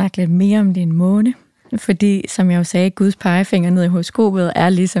lyst til at snakke lidt mere om din måne, fordi, som jeg jo sagde, Guds pegefinger ned i horoskopet er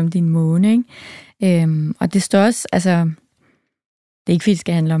ligesom din måne, ikke? Og det står også, altså, det er ikke fordi, det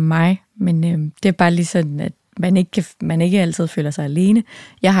skal handle om mig, men det er bare lige sådan, at man ikke altid føler sig alene.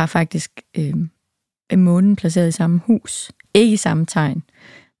 Jeg har faktisk månen placeret i samme hus, ikke i samme tegn,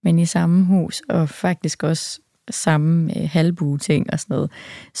 men i samme hus, og faktisk også samme halvbue-ting og sådan noget.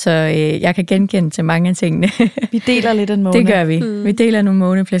 Så jeg kan genkende til mange af tingene. Vi deler lidt en måne. Det gør vi. Vi deler nogle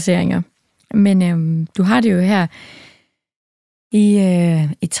måneplaceringer. Men du har det jo her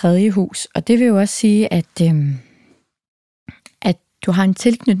i tredje hus, og det vil jo også sige, at du har en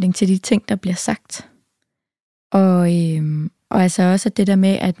tilknytning til de ting, der bliver sagt. Og altså også det der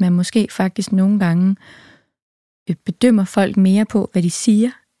med, at man måske faktisk nogle gange bedømmer folk mere på, hvad de siger,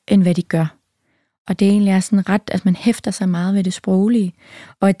 end hvad de gør. Og det egentlig er sådan ret, at man hæfter sig meget ved det sproglige,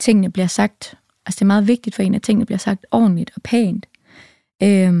 og at tingene bliver sagt, altså det er meget vigtigt for en, at tingene bliver sagt ordentligt og pænt.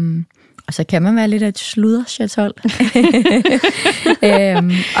 Og så kan man være lidt af et sludderchatol.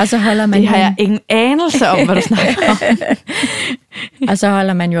 Og så holder man... Det har jeg ingen anelse om, hvad du snakker om. Og så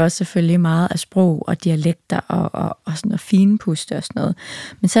holder man jo også selvfølgelig meget af sprog og dialekter og sådan noget finpuste og sådan noget.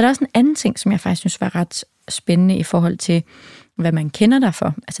 Men så er der også en anden ting, som jeg faktisk synes var ret spændende i forhold til, hvad man kender dig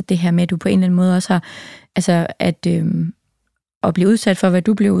for. Altså det her med, at du på en eller anden måde også har... Altså at blive udsat for, hvad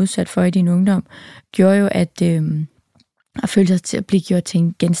du blev udsat for i din ungdom, gjorde jo, at føle sig til at blive gjort til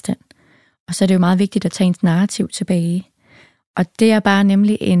en genstand. Og så er det jo meget vigtigt at tage ens narrativ tilbage. Og det er bare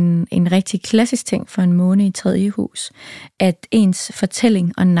nemlig en rigtig klassisk ting for en måne i tredje hus, at ens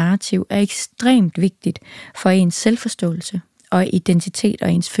fortælling og narrativ er ekstremt vigtigt for ens selvforståelse og identitet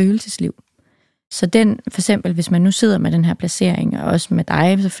og ens følelsesliv. Så den, for eksempel, hvis man nu sidder med den her placering, og også med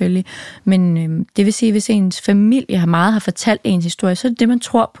dig selvfølgelig, men det vil sige, hvis ens familie har fortalt ens historie, så er det det, man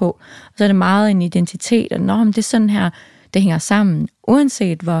tror på. Og så er det meget en identitet, og men det er sådan her, det hænger sammen,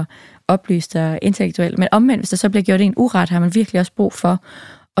 uanset hvor oplyst og intellektuelt. Men omvendt, hvis der så bliver gjort en uret, har man virkelig også brug for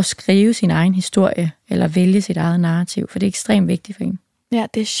at skrive sin egen historie, eller vælge sit eget narrativ, for det er ekstremt vigtigt for en. Ja,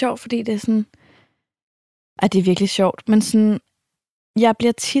 det er sjovt, fordi det er sådan, at det er virkelig sjovt, men sådan, jeg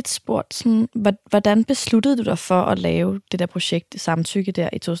bliver tit spurgt, sådan, hvordan besluttede du dig for at lave det der projekt Samtykke der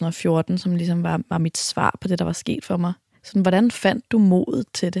i 2014, som ligesom var mit svar på det, der var sket for mig. Sådan, hvordan fandt du modet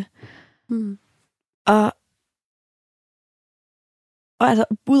til det? Og altså,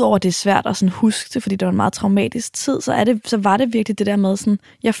 udover det er svært at sådan huske det, fordi det var en meget traumatisk tid, så var det virkelig det der med sådan,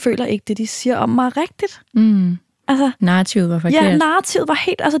 jeg føler ikke det, de siger om mig rigtigt. Altså, narrativet var forkert. Ja, narrativet var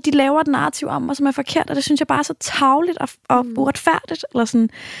helt, altså de laver et narrativ om mig, som er forkert, og det synes jeg bare er så tarveligt og uretfærdigt, eller sådan,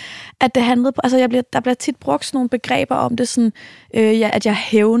 at det handlede på, altså der bliver tit brugt sådan nogle begreber om det, sådan, at jeg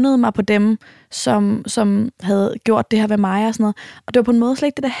hævnede mig på dem, som havde gjort det her ved mig og sådan noget, og det var på en måde slet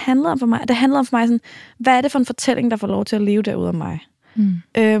ikke det handlede om for mig. Det handlede om for mig sådan, hvad er det for en fortælling, der får lov til at leve derude af mig?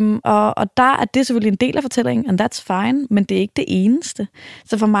 Og der er det selvfølgelig en del af fortællingen, and that's fine, men det er ikke det eneste.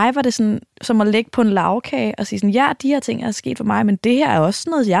 Så for mig var det sådan, som at lægge på en lavkage og sige sådan, ja, de her ting er sket for mig, men det her er også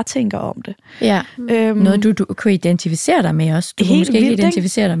noget, jeg tænker om det. Ja, noget du kunne identificere dig med også. Du kunne måske ikke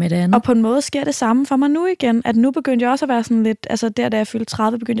identificere dig med det andet. Og på en måde sker det samme for mig nu igen, at nu begyndte jeg også at være sådan lidt, altså da jeg fyldte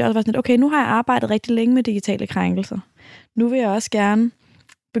 30, begyndte jeg også at være sådan lidt, okay, nu har jeg arbejdet rigtig længe med digitale krænkelser. Nu vil jeg også gerne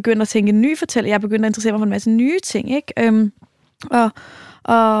begynde at tænke en ny fortælling. Jeg begyndte at interessere mig for en masse nye ting, ikke?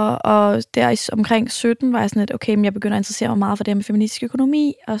 Og der omkring 17 var jeg sådan lidt, okay, men jeg begynder at interessere mig meget for det her med feministisk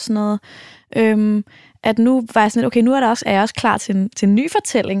økonomi og sådan noget. At nu var jeg sådan lidt, okay, nu er jeg også klar til en ny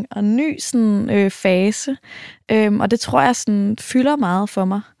fortælling og en ny sådan, fase. Og det tror jeg sådan fylder meget for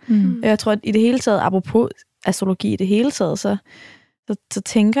mig. Jeg tror, at i det hele taget, apropos astrologi i det hele taget, så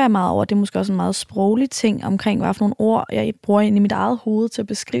tænker jeg meget over, at det er måske også en meget sproglig ting omkring, hvad for nogle ord, jeg bruger ind i mit eget hoved til at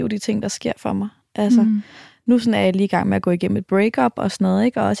beskrive de ting, der sker for mig. Altså, nu sådan er jeg lige i gang med at gå igennem et breakup og sådan noget,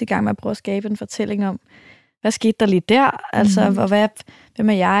 ikke? Og også i gang med at prøve at skabe en fortælling om, hvad skete der lige der? Altså, hvem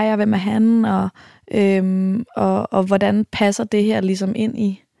er jeg, og hvem er han? Og hvordan passer det her ligesom ind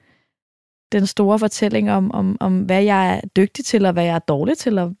den store fortælling om, hvad jeg er dygtig til, og hvad jeg er dårlig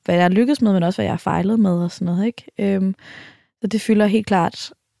til, og hvad jeg er lykkedes med, men også hvad jeg er fejlet med, og sådan noget, ikke? Så det fylder helt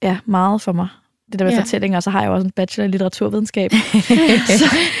klart meget for mig. Det der med fortællinger, og så har jeg jo også en bachelor i litteraturvidenskab.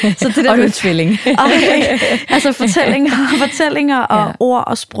 så det der og du er en tvilling. Altså fortællinger og ord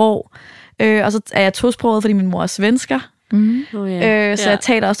og sprog. Og så er jeg tosproget, fordi min mor er svensker. Så jeg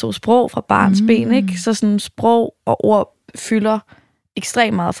taler også 2 sprog fra barns ben, ikke? Så sådan sprog og ord fylder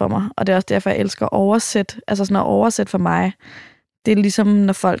ekstremt meget for mig, og det er også derfor, jeg elsker at oversætte. Altså sådan at oversætte for mig, det er ligesom,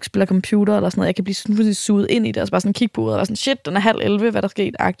 når folk spiller computer eller sådan noget, jeg kan blive sådan suget ind i det, og så bare sådan kigge på uret og være sådan, shit, den er 10:30, hvad der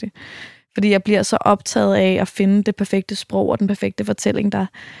skete, agtigt. Fordi jeg bliver så optaget af at finde det perfekte sprog og den perfekte fortælling, der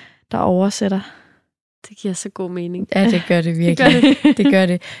oversætter. Det giver så god mening. Ja, det gør det virkelig. Det gør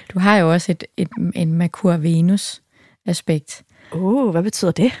det. Du har jo også en Merkur-Venus-aspekt. Hvad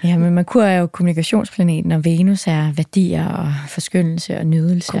betyder det? Ja, men Merkur er jo kommunikationsplaneten, og Venus er værdier og forskyndelse og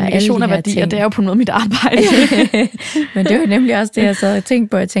nydelse. Kommunikation og værdier, ting. Det er jo på noget af mit arbejde. Men det var nemlig også det, jeg sad og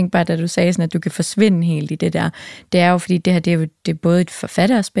tænkte på. Jeg tænkte bare, da du sagde sådan, at du kan forsvinde helt i det der. Det er jo, fordi det her, det er både et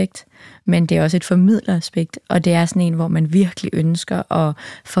forfatteraspekt, men det er også et formidleraspekt, og det er sådan en, hvor man virkelig ønsker at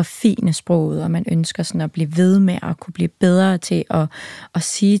forfine sproget, og man ønsker sådan at blive ved med at kunne blive bedre til at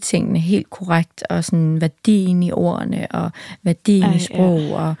sige tingene helt korrekt, og sådan værdien i ordene, og værdien i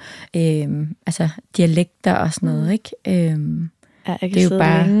sprog, og altså dialekter og sådan noget, ikke? Jeg kan det er jo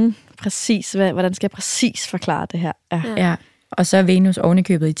bare præcis, hvordan skal jeg præcis forklare det her? Ja. Og så er Venus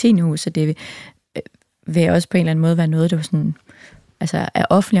ovenikøbet i 10. hus, så det vil også på en eller anden måde være noget, der sådan altså er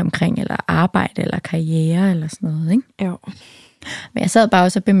offentlig omkring, eller arbejde, eller karriere, eller sådan noget, ikke? Jo. Men jeg sad bare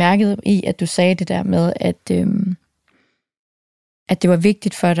også og bemærkede i, at du sagde det der med, at det var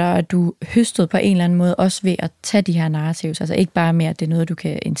vigtigt for dig, at du høstede på en eller anden måde, også ved at tage de her narratives. Altså ikke bare med, at det er noget, du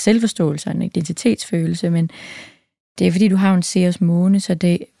kan, en selvforståelse og en identitetsfølelse, men det er fordi, du har en Ceres måne, så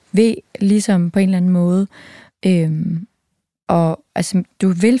det ved ligesom på en eller anden måde, og altså, du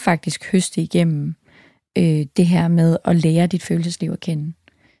vil faktisk høste igennem det her med at lære dit følelsesliv at kende.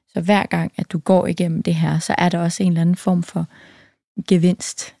 Så hver gang, at du går igennem det her, så er der også en eller anden form for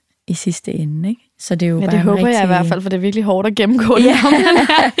gevinst i sidste ende, ikke? Så det er jo bare det håber jeg i hvert fald, for det er virkelig hårdt at gennemgå det.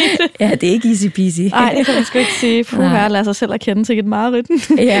 Ja, det er ikke easy peasy. Nej, det kan man sgu ikke sige. Her lader sig selv at kende til et mareridt.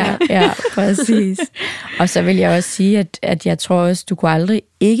 ja, præcis. Og så vil jeg også sige, at jeg tror også, du kunne aldrig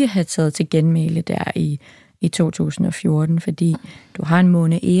ikke have taget til genmæle der i 2014, fordi du har en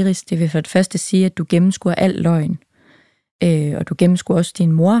måne Eris. Det vil for det første sige, at du gennemskuer al løgn. Og du gennemskuer også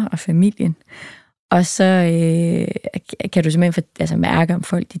din mor og familien. Og så kan du simpelthen mærke, om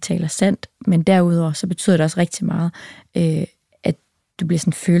folk de taler sandt. Men derudover, så betyder det også rigtig meget, at du bliver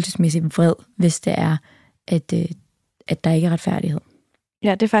sådan følelsesmæssigt vred, hvis det er, at der ikke er retfærdighed.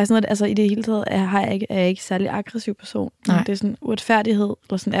 Ja, det er faktisk noget, altså i det hele taget er jeg ikke særlig aggressiv person. Nej. Det er sådan uretfærdighed,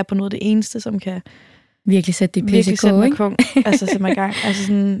 eller sådan er på noget af det eneste, som kan virkelig sætte dit pisse på, ikke? Altså sætte mig i gang. Altså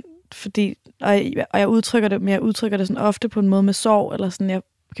sådan, fordi, og jeg udtrykker det, men jeg udtrykker det sådan ofte på en måde med sorg, eller sådan, jeg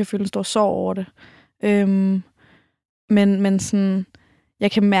kan føle en stor sorg over det. Men sådan,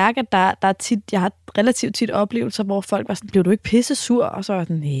 jeg kan mærke, at der er tit, jeg har relativt tit oplevelser, hvor folk var sådan, bliver du ikke pisse sur? Og så er jeg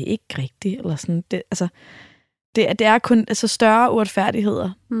sådan, nej, ikke rigtigt. Eller sådan, det er kun altså større uretfærdigheder.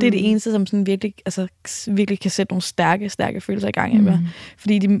 Det er det eneste, som sådan virkelig kan sætte nogle stærke følelser i gang.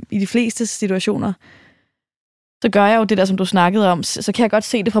 Fordi i de fleste situationer, så gør jeg jo det der, som du snakkede om. Så kan jeg godt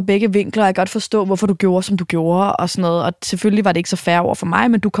se det fra begge vinkler, og jeg kan godt forstå, hvorfor du gjorde, som du gjorde, og sådan noget. Og selvfølgelig var det ikke så fair over for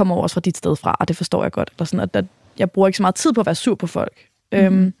mig, men du kommer også fra dit sted fra, og det forstår jeg godt. Eller sådan, og jeg bruger ikke så meget tid på at være sur på folk.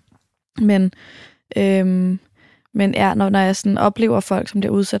 Men når jeg sådan oplever folk, som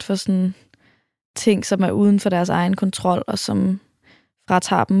bliver udsat for sådan ting, som er uden for deres egen kontrol, og som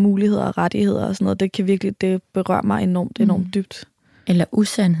fratager dem muligheder og rettigheder og sådan noget, det berører mig enormt dybt. Eller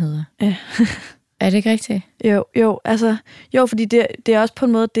usandheder. Ja. Er det ikke rigtigt? Jo, fordi det er også på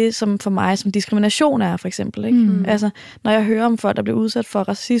en måde det, som for mig som diskrimination er, for eksempel. Ikke? Altså, når jeg hører om folk, der bliver udsat for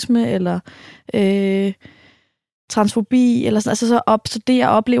racisme, eller transfobi, eller sådan, altså, så det, jeg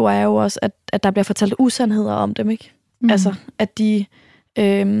oplever, er jo også, at der bliver fortalt usandheder om dem, ikke? Altså, at de, og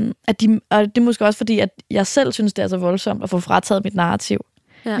det er måske også fordi, at jeg selv synes, det er så voldsomt at få frataget mit narrativ.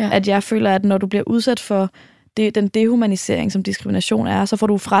 Ja. At jeg føler, at når du bliver udsat for den dehumanisering, som diskrimination er, så får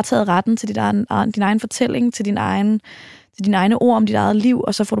du frataget retten til din egen fortælling, til dine egne ord om dit eget liv,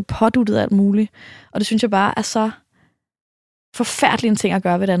 og så får du påduttet alt muligt. Og det synes jeg bare er så forfærdelig en ting at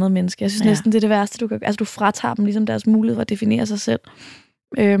gøre ved et andet menneske. Jeg synes næsten, det er det værste, du kan gøre. Altså, du fratager dem ligesom deres mulighed for at definere sig selv.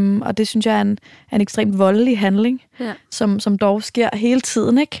 Og det synes jeg er en ekstremt voldelig handling, som dog sker hele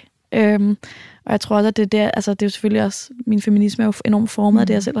tiden, ikke? Og jeg tror også, at det er jo selvfølgelig også, min feminisme er jo enormt formet af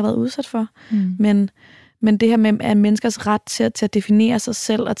det, jeg selv har været udsat for. Men Men det her med at menneskers ret til at definere sig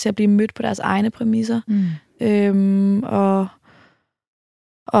selv, og til at blive mødt på deres egne præmisser,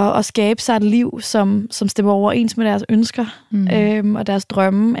 og skabe sig et liv, som stemmer overens med deres ønsker, og deres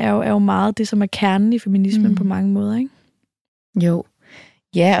drømme, er jo meget det, som er kernen i feminismen på mange måder, ikke? Jo.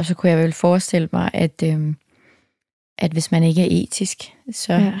 Ja, og så kunne jeg vel forestille mig, at hvis man ikke er etisk,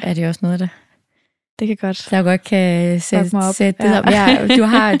 så er det også noget, det kan godt. Der godt kan sætte det op. Ja,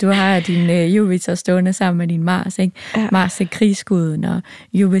 du har din Jupiter stående sammen med din Mars, ikke? Ja. Mars er krigsguden, og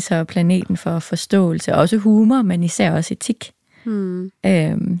Jupiter er planeten for forståelse. Også humor, men især også etik.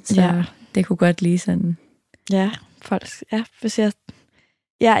 Så det kunne godt lige sådan... Ja,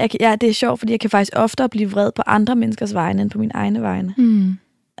 det er sjovt, fordi jeg kan faktisk oftere blive vred på andre menneskers vegne, end på mine egne vegne.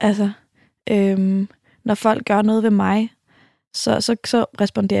 Altså, når folk gør noget ved mig, så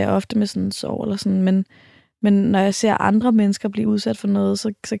responderer jeg ofte med sådan en sorg eller sådan, men når jeg ser andre mennesker blive udsat for noget,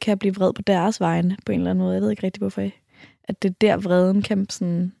 så kan jeg blive vred på deres vegne på en eller anden måde. Jeg ved ikke rigtig, hvorfor. At det der vreden kan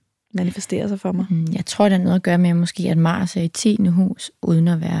sådan manifestere sig for mig. Jeg tror, det er noget at gøre med, måske at Mars er i 10. hus, uden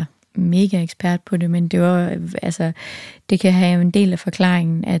at være mega ekspert på det, men det var, altså, det kan have en del af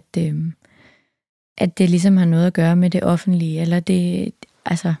forklaringen, at det ligesom har noget at gøre med det offentlige, eller det,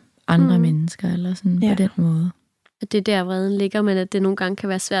 altså andre mennesker, eller sådan på den måde. At det er der, vreden ligger, men at det nogle gange kan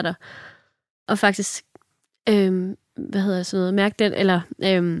være svært at faktisk, mærke den, eller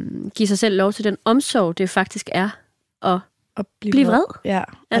give sig selv lov til den omsorg, det faktisk er at blive vred. Ja,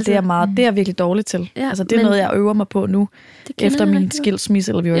 altså, det er jeg virkelig dårlig til. Ja, altså, det er noget, jeg øver mig på nu, efter min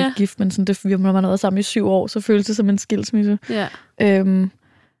skilsmisse, eller vi var ikke gift, men sådan, vi har været sammen i 7 år, så føles det som en skilsmisse. Ja.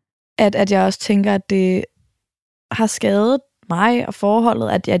 At jeg også tænker, at det har skadet mig og forholdet,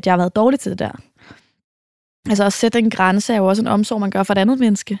 at jeg har været dårlig til det der. Altså at sætte en grænse er jo også en omsorg, man gør for et andet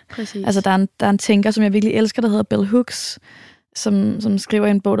menneske. Præcis. Altså der er en tænker, som jeg virkelig elsker, der hedder Bell Hooks, som skriver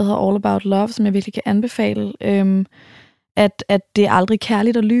en bog, der hedder All About Love, som jeg virkelig kan anbefale, at det er aldrig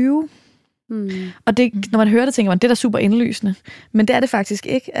kærligt at lyve. Og det, når man hører det, tænker man, det er da super indlysende. Men det er det faktisk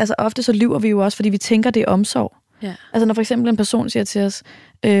ikke. Altså ofte så lyver vi jo også, fordi vi tænker, det er omsorg. Ja. Altså når for eksempel en person siger til os,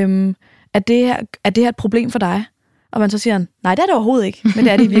 er det her et problem for dig? Og man så siger, nej, det er det overhovedet ikke, men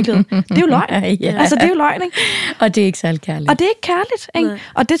det er det i virkeligheden. Det er jo løgn. Ja. Altså, det er jo løgn, ikke? Og det er ikke særlig kærligt. Og det er ikke kærligt, ikke? Nej.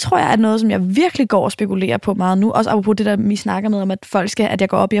 Og det tror jeg er noget, som jeg virkelig går og spekulerer på meget nu. Også apropos det, der vi snakker med om, at jeg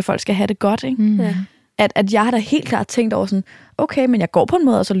går op i, at folk skal have det godt, ikke? Ja. At jeg har da helt klart tænkt over sådan, okay, men jeg går på en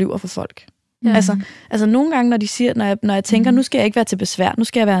måde, og så lyver for folk. Ja. Altså nogle gange, når de siger, når jeg tænker, nu skal jeg ikke være til besvær, nu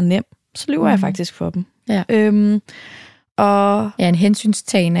skal jeg være nem, så lyver jeg faktisk for dem. Ja. En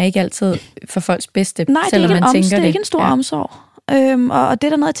hensynstagen er ikke altid for folks bedste, nej, selvom man tænker det. Det er ikke en stor omsorg. Og det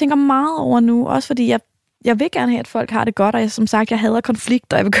er der noget, jeg tænker meget over nu, også fordi jeg vil gerne have, at folk har det godt, og som sagt, jeg hader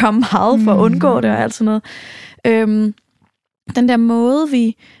konflikter, og jeg vil gøre meget for at undgå det og alt sådan noget. Den der måde,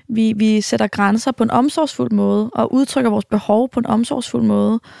 vi sætter grænser på en omsorgsfuld måde, og udtrykker vores behov på en omsorgsfuld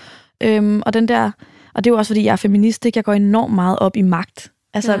måde, og det er jo også, fordi jeg er feminist, ikke? Jeg går enormt meget op i magt.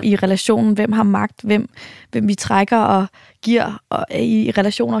 Altså i relationen, hvem har magt, hvem vi trækker og giver, og i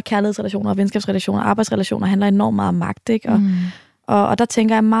relationer, kærlighedsrelationer, venskabsrelationer, arbejdsrelationer, handler enormt meget om magt, ikke? Og der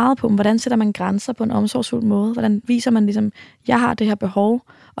tænker jeg meget på, hvordan sætter man grænser på en omsorgsfuld måde? Hvordan viser man ligesom, jeg har det her behov,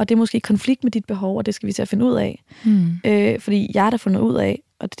 og det er måske i konflikt med dit behov, og det skal vi til at finde ud af. Fordi jeg har da fundet ud af,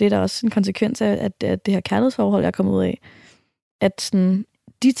 og det er da også en konsekvens af, at det her kærlighedsforhold, jeg er kommet ud af, at sådan,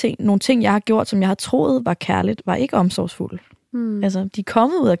 nogle ting, jeg har gjort, som jeg har troet var kærligt, var ikke omsorgsfulde. Altså, de er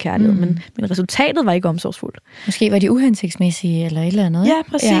kommet ud af kærlighed, men resultatet var ikke omsorgsfuldt. Måske var de uhensigtsmæssige eller et eller andet. Ja,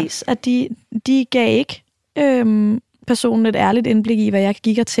 præcis. Ja. At de gav ikke personen et ærligt indblik i, hvad jeg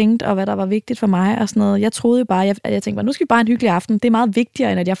gik og tænkte, og hvad der var vigtigt for mig og sådan noget. Jeg troede jo bare, at jeg tænkte bare, nu skal vi bare have en hyggelig aften. Det er meget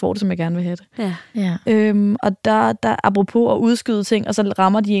vigtigere, end at jeg får det, som jeg gerne vil have det. Ja. Og der apropos at udskyde ting, og så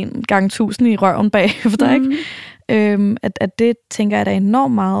rammer de 1 gange 1000 i røven bagefter, ikke? At det tænker jeg da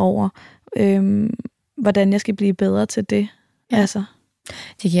enormt meget over, hvordan jeg skal blive bedre til det. Ja. Altså.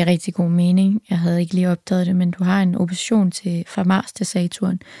 Det giver rigtig god mening. Jeg havde ikke lige opdaget det, men du har en opposition fra Mars til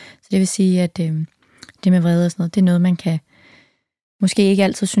Saturn. Så det vil sige, at det med vrede og sådan noget, det er noget, man kan måske ikke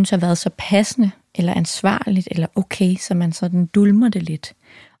altid synes har været så passende, eller ansvarligt, eller okay, så man sådan dulmer det lidt.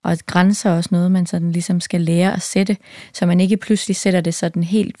 Og at grænser er også noget, man sådan ligesom skal lære at sætte, så man ikke pludselig sætter det sådan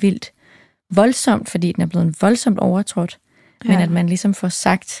helt vildt voldsomt, fordi den er blevet voldsomt overtrådt, men at man ligesom får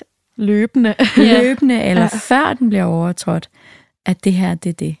sagt løbende eller før den bliver overtrådt, at det her, det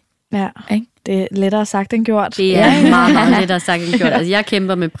er det. Ja, ikke? Det er lettere sagt end gjort. Det er meget, meget lettere sagt end gjort. Altså, jeg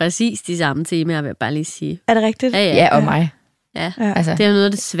kæmper med præcis de samme temaer, vil jeg bare lige sige. Er det rigtigt? Ja, og mig. Ja, altså. Det er jo noget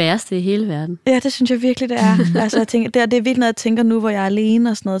af det sværeste i hele verden. Ja, det synes jeg virkelig, det er. Altså, jeg tænker, det er virkelig noget, jeg tænker nu, hvor jeg er alene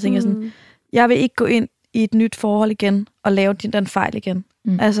og sådan noget. Jeg tænker sådan, jeg vil ikke gå ind i et nyt forhold igen og lave den fejl igen.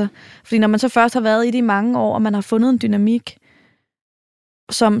 Altså, fordi når man så først har været i det i mange år, og man har fundet en dynamik,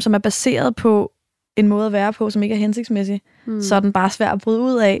 som er baseret på en måde at være på, som ikke er hensigtsmæssig, så er den bare svær at bryde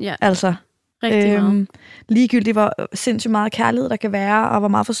ud af. Ja. Altså, ligegyldigt hvor sindssygt meget kærlighed der kan være, og hvor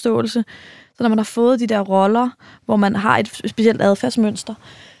meget forståelse. Så når man har fået de der roller, hvor man har et specielt adfærdsmønster,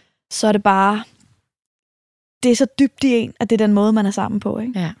 så er det bare... Det er så dybt i en, at det er den måde, man er sammen på.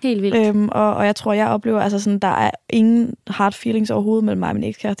 Ikke? Ja, helt vildt. Og jeg tror, jeg oplever, altså sådan, der er ingen hard feelings overhovedet mellem mig og min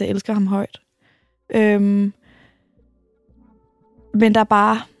ekskæreste. Jeg elsker ham højt. Men der er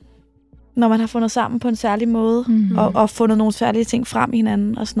bare, når man har fundet sammen på en særlig måde, og fundet nogle særlige ting frem i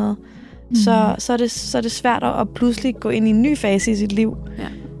hinanden og sådan noget, så er det svært at pludselig gå ind i en ny fase i sit liv.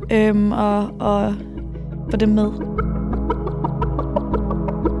 Ja. Og få det med.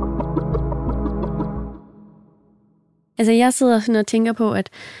 Altså, jeg sidder sådan og tænker på,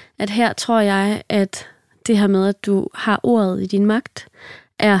 at her tror jeg, at det her med, at du har ordet i din magt,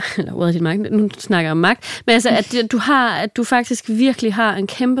 eller ordet i din magt, nu snakker jeg om magt, men altså, at du faktisk virkelig har en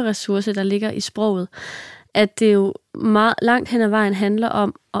kæmpe ressource, der ligger i sproget. At det jo meget langt hen ad vejen handler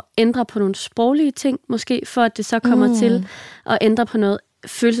om at ændre på nogle sproglige ting, måske, for at det så kommer til at ændre på noget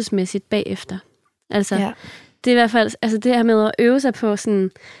følelsesmæssigt bagefter. Altså, det er i hvert fald, altså det her med at øve sig på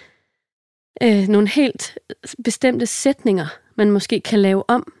sådan... nogle helt bestemte sætninger, man måske kan lave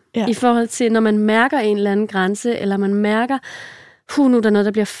om, i forhold til, når man mærker en eller anden grænse, eller man mærker, nu er der noget,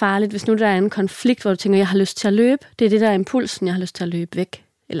 der bliver farligt, hvis nu der er en konflikt, hvor du tænker, jeg har lyst til at løbe, det er det, der er impulsen, jeg har lyst til at løbe væk,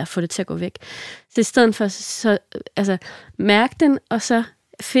 eller få det til at gå væk. Så i stedet for, så mærk den, og så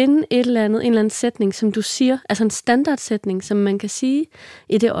finde en eller anden sætning, som du siger, altså en standardsætning, som man kan sige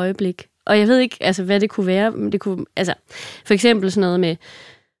i det øjeblik. Og jeg ved ikke, altså, hvad det kunne være, men det kunne, altså, for eksempel sådan noget med,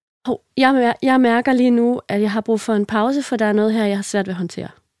 jeg mærker lige nu, at jeg har brug for en pause, for der er noget her, jeg har svært ved at håndtere.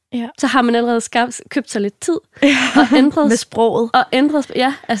 Ja. Så har man allerede købt sig lidt tid, og ændret med sproget. Og ændret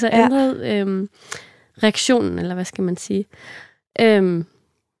reaktionen, eller hvad skal man sige.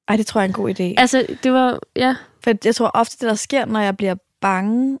 Det tror jeg er en god idé. Altså, det var, For jeg tror ofte, det der sker, når jeg bliver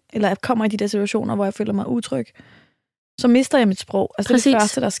bange, eller jeg kommer i de der situationer, hvor jeg føler mig utryg, så mister jeg mit sprog. Altså, det er det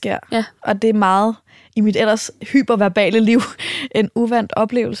første, der sker. Ja. Og det er meget i mit ellers hyperverbale liv en uvant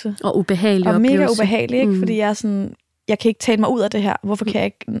oplevelse. Og ubehagelig og oplevelse. Og mega ubehagelig, ikke? Fordi jeg er sådan, jeg kan ikke tale mig ud af det her. Hvorfor kan jeg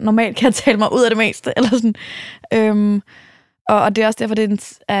ikke? Normalt kan jeg tale mig ud af det meste. Eller sådan. Og det er også derfor,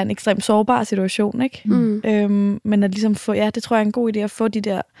 det er en ekstremt sårbar situation, ikke? Men at ligesom få, det tror jeg er en god idé at få de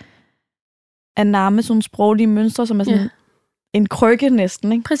der at nærme sådan sproglige mønstre, som er sådan en krykke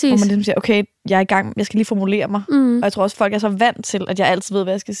næsten, ikke? Præcis. Hvor man ligesom siger, okay, jeg er i gang, jeg skal lige formulere mig. Og jeg tror også, folk er så vant til, at jeg altid ved,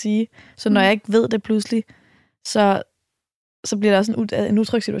 hvad jeg skal sige. Så når jeg ikke ved det pludselig, så bliver der også en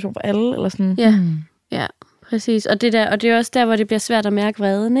utryg situation for alle, eller sådan. Ja, præcis. Og det er også der, hvor det bliver svært at mærke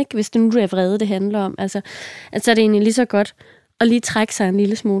vreden, ikke? Hvis det nu er vrede, det handler om. Altså, så er det egentlig lige så godt at lige trække sig en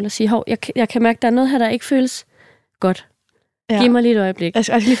lille smule og sige, jeg kan mærke, der er noget her, der ikke føles godt. Giv mig lige et øjeblik. Jeg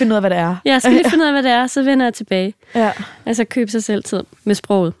skal lige finde ud af, hvad det er. Jeg skal lige finde ud af, hvad det er, så vender jeg tilbage. Ja. Altså køb sig selv tid med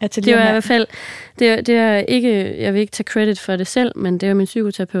sproget. Det er i hvert fald, det er ikke, jeg vil ikke tage credit for det selv, men det er jo min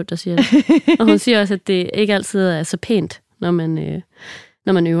psykoterapeut, der siger det. Og hun siger også, at det ikke altid er så pænt,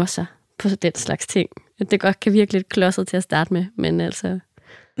 når man øver sig på den slags ting. Det godt kan virke lidt klodset til at starte med, men altså...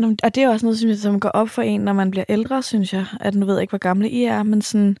 Og det er også noget, som går op for en, når man bliver ældre, synes jeg. At nu ved jeg ikke, hvor gamle I er, men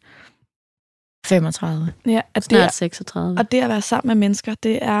sådan... 35. Ja, snart 36. Og det at være sammen med mennesker,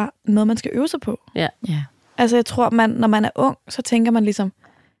 det er noget, man skal øve sig på. Ja. Altså, jeg tror, når man er ung, så tænker man ligesom,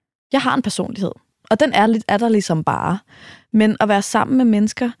 jeg har en personlighed, og den er der ligesom bare. Men at være sammen med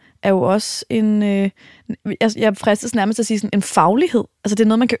mennesker er jo også en... jeg fristes nærmest at sige sådan en faglighed. Altså, det er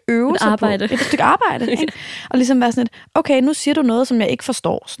noget, man kan øve sig på. Et stykke arbejde. Ikke? Og ligesom være sådan et, okay, nu siger du noget, som jeg ikke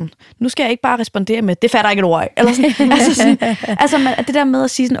forstår. Sådan. Nu skal jeg ikke bare respondere med, det fatter jeg ikke et ord af. Eller sådan. Det der med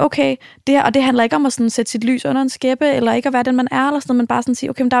at sige sådan, okay, det her, og det handler ikke om at sådan sætte sit lys under en skæppe, eller ikke at være den, man er, eller sådan, men bare sådan sige,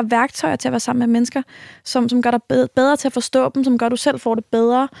 okay, men der er værktøjer til at være sammen med mennesker, som gør dig bedre til at forstå dem, som gør, du selv får det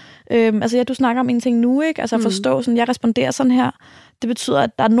bedre. Du snakker om en ting nu, ikke? Altså at forstå, sådan, jeg responderer sådan her. Det betyder,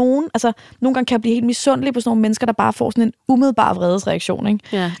 at der er nogen, altså nogle gange kan jeg blive helt misundelig på sådan nogle mennesker, der bare får sådan en umiddelbar vredesreaktion, ikke?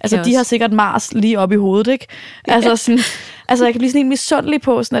 Ja, altså de har sikkert Mars lige op i hovedet, ikke? Altså jeg kan blive sådan helt misundelig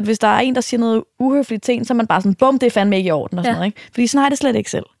på, sådan, at hvis der er en, der siger noget uhøfligt ting, så er man bare sådan, bum, det er fandme ikke i orden, og sådan noget, ikke? Fordi sådan har jeg det slet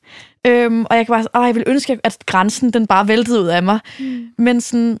ikke selv. Og jeg kan bare, jeg vil ønske, at grænsen, den bare væltede ud af mig. Men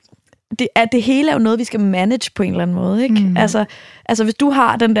sådan, det hele er jo noget, vi skal manage på en eller anden måde, ikke? Altså, hvis du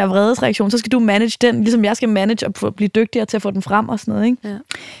har den der vredesreaktion, så skal du manage den, ligesom jeg skal manage og blive dygtigere til at få den frem og sådan noget, ikke? Ja.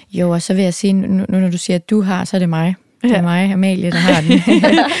 Jo, og så vil jeg sige, nu når du siger, at du har, så er det mig. Det er mig, Amalie, der har den.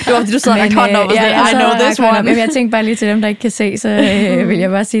 Det var, fordi du sad og rækte hånden op og sagde, I know this one. Men jeg tænkte bare lige til dem, der ikke kan se, så vil jeg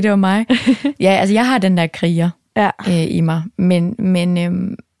bare sige, det var mig. Ja, altså jeg har den der kriger. i mig.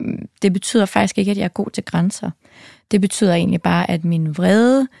 Men det betyder faktisk ikke, at jeg er god til grænser. Det betyder egentlig bare, at min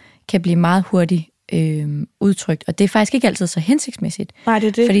vrede kan blive meget hurtigt udtrykt. Og det er faktisk ikke altid så hensigtsmæssigt. Nej, det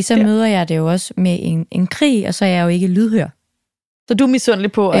er det. Fordi så møder jeg det jo også med en krig, og så er jeg jo ikke lydhør. Så du er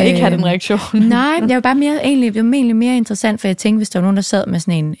misundelig på at ikke have den reaktion? Nej, det er jo bare egentlig mere interessant, for jeg tænkte, hvis der var nogen, der sad med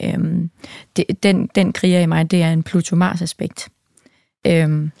sådan en... den kriger i mig, det er en Pluto-Mars-aspekt,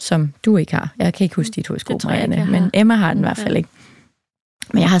 som du ikke har. Jeg kan ikke huske dit horoskop, Marianne, men Emma har den i hvert fald ikke.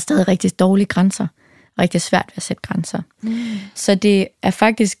 Men jeg har stadig rigtig dårlige grænser. Rigtig svært ved at sætte grænser. Så det er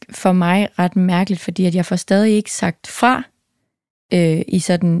faktisk for mig ret mærkeligt, fordi at jeg får stadig ikke sagt fra i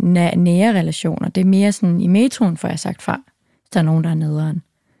sådan nære relationer. Det er mere sådan i metroen, får jeg sagt fra, hvis der er nogen, der er nederen.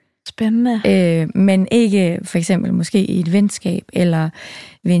 Spændende. Men ikke for eksempel måske i et venskab, eller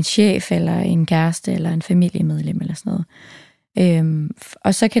ved en chef, eller en kæreste, eller en familiemedlem, eller sådan noget.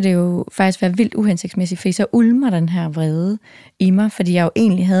 Og så kan det jo faktisk være vildt uhensigtsmæssigt, fordi så ulmer den her vrede i mig, fordi jeg jo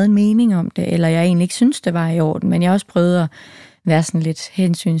egentlig havde en mening om det, eller jeg egentlig ikke synes, det var i orden, men jeg også prøvede at være sådan lidt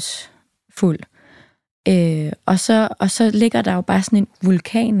hensynsfuld. Og så ligger der jo bare sådan en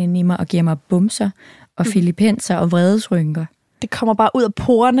vulkan inde i mig, og giver mig bumser, og filipenser, og vredesrynker. Det kommer bare ud af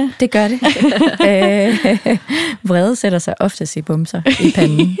porerne. Det gør det. Vrede sætter sig oftest i bumser i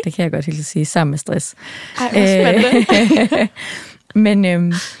panden. Det kan jeg godt helt sige, sammen med stress. Ej,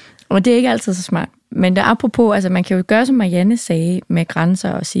 men og det er ikke altid så smart. Men det apropos, altså man kan jo gøre, som Marianne sagde, med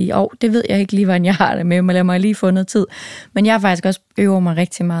grænser og sige, det ved jeg ikke lige, hvordan jeg har det med, men lad mig lige få noget tid. Men jeg har faktisk også øvet mig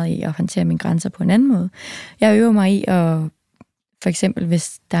rigtig meget i at håndtere mine grænser på en anden måde. Jeg øver mig i at for eksempel,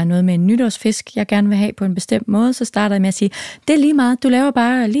 hvis der er noget med en nytårsfisk, jeg gerne vil have på en bestemt måde, så starter jeg med at sige, det er lige meget, du laver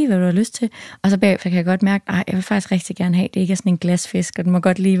bare lige, hvad du har lyst til. Og så bagefter kan jeg godt mærke, jeg vil faktisk rigtig gerne have, det ikke er sådan en glasfisk, og den må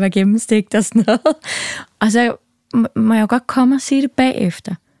godt lige være gennemstegt og sådan noget. Og så må jeg jo godt komme og sige det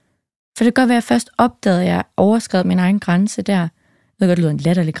bagefter. For det kan godt være, at jeg først opdagede, at jeg overskred min egen grænse der. Jeg ved godt, det lyder en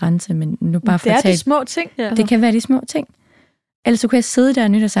latterlig grænse, men nu bare for at det er de små ting. Ja. Det kan være de små ting. Ellers så kunne jeg sidde der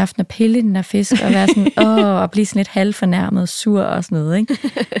nytårsaften og pille den der fisk, og være sådan, og blive sådan lidt halvfornærmet, sur og sådan noget, ikke?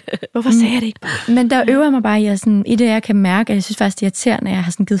 Hvorfor sagde jeg det ikke bare? Men der øver mig bare i det, jeg kan mærke, at jeg synes faktisk, det er irriterende, at jeg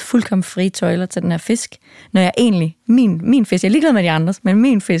har sådan givet fuldkommen frie tøjler til den her fisk, når jeg egentlig, min fisk, jeg er ligeglad med de andres, men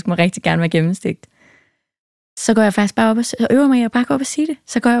min fisk må rigtig gerne være gennemstegt. Så går jeg faktisk bare op og øver mig, at bare gå op og sige det.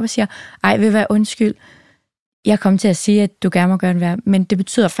 Så går jeg op og siger, vil være undskyld, jeg kommer til at sige, at du gerne må gøre det være, men det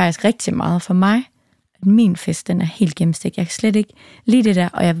betyder faktisk rigtig meget for mig, min fisk, den er helt gennemstegt. Jeg kan slet ikke lide det der,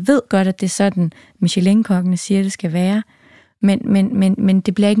 og jeg ved godt, at det er sådan, Michelin-kokkene siger, det skal være. Men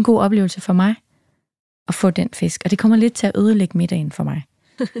det bliver ikke en god oplevelse for mig at få den fisk, og det kommer lidt til at ødelægge middagen for mig.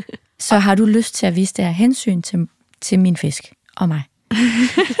 Så har du lyst til at vise det her hensyn til min fisk og mig?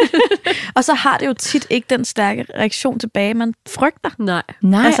 Og så har det jo tit ikke den stærke reaktion tilbage, man frygter. Nej,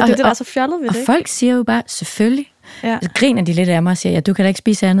 altså, det er det, der er så fjollet ved det. Og folk siger jo bare, selvfølgelig. Ja. Så griner de lidt af mig og siger, du kan da ikke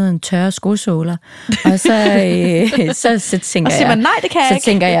spise andet end tørre skosåler. Og så tænker og siger man, nej, det kan jeg ikke. Så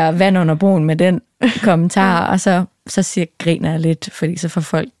tænker jeg, vand under broen med den kommentar, og så griner jeg lidt, fordi så får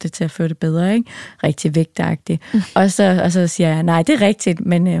folk det til at føre det bedre, ikke? Rigtig vægtagtigt. Og så siger jeg, nej, det er rigtigt,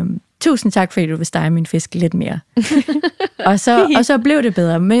 men tusind tak, fordi du vil stege min fisk lidt mere. og så blev det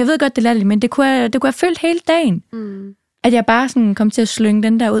bedre. Men jeg ved godt, det er latterligt, men det kunne have følt hele dagen. At jeg bare sådan kom til at slynge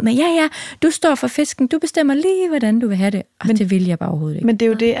den der ud med, ja, du står for fisken, du bestemmer lige, hvordan du vil have det. Og det vil jeg bare overhovedet ikke. Men det er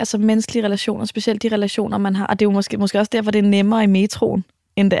jo det, altså menneskelige relationer, specielt de relationer, man har, og det er jo måske også derfor, det er nemmere i metroen,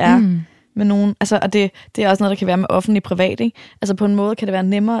 end det er med nogen. Altså, og det er også noget, der kan være med offentlig privat, ikke? Altså på en måde kan det være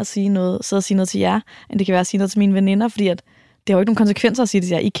nemmere at sige noget til jer, end det kan være at sige noget til mine veninder, fordi at det har jo ikke nogen konsekvenser at sige det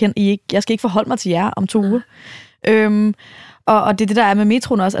til jer. Jeg skal ikke forholde mig til jer om 2 uger. Og det er det, der er med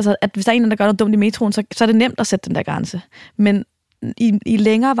metroen også. Altså, at hvis der er en, der gør noget dumt i metroen, så er det nemt at sætte den der grænse. Men i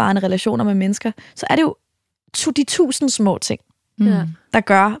længerevarende relationer med mennesker, så er det jo de 1000 små ting, der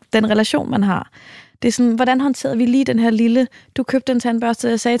gør den relation, man har. Det er sådan, hvordan håndterede vi lige den her lille, du købte en tandbørste,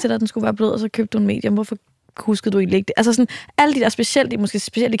 jeg sagde til dig, at den skulle være blød, og så købte du en medium. Hvorfor huskede du egentlig ikke det? Altså sådan, alle de der specielt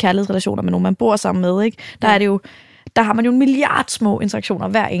i kærlighedsrelationer med nogen, man bor sammen med, ikke? Der har man jo en milliard små interaktioner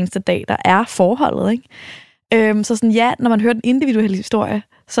hver eneste dag, der er forholdet, ikke? Så sådan, når man hører den individuelle historie,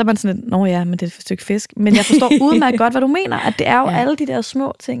 så er man sådan lidt, men det er et stykke fisk. Men jeg forstår udmærket godt, hvad du mener, at det er jo alle de der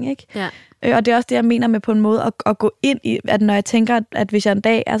små ting, ikke? Ja. Og det er også det, jeg mener med på en måde at gå ind i, at når jeg tænker, at hvis jeg en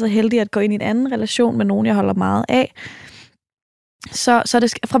dag er så heldig at gå ind i en anden relation med nogen, jeg holder meget af, så er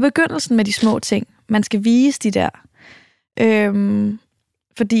det fra begyndelsen med de små ting, man skal vise de der.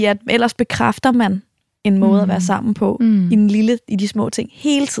 Fordi at ellers bekræfter man en måde at være sammen på, i de små ting,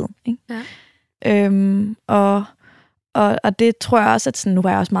 hele tiden, ikke? Ja. Og det tror jeg også, at sådan, nu var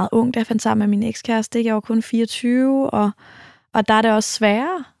jeg også meget ung, da jeg fandt sammen med min ekskæreste, jeg var kun 24, og der er det også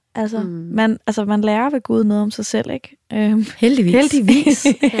sværere Altså, man lærer ved Gud noget om sig selv, ikke? Heldigvis.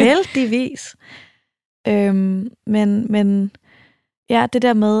 Heldigvis. Men ja, det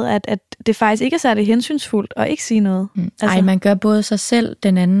der med, at det faktisk ikke er særlig hensynsfuldt at ikke sige noget. Altså, man gør både sig selv,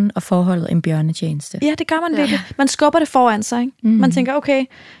 den anden og forholdet en bjørnetjeneste. Ja, det gør man virkelig. Man skubber det foran sig, ikke? Man tænker, okay,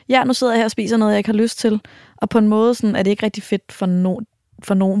 nu sidder jeg her og spiser noget, jeg ikke har lyst til. Og på en måde sådan, er det ikke rigtig fedt for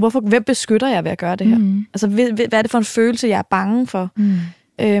nogen. Hvem beskytter jeg ved at gøre det her? Altså, hvad er det for en følelse, jeg er bange for?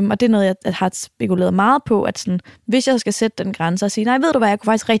 Og det er noget, jeg har spekuleret meget på, at sådan, hvis jeg skal sætte den grænse og sige, nej, ved du hvad, jeg kunne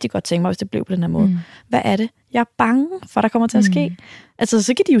faktisk rigtig godt tænke mig, hvis det blev på den her måde. Hvad er det? Jeg er bange for, der kommer til at ske. Altså,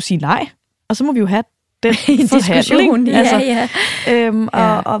 så kan de jo sige nej, og så må vi jo have den diskussion.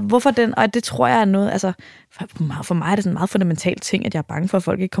 Og hvorfor den? Og det tror jeg er noget, altså, for mig er det sådan en meget fundamental ting, at jeg er bange for, at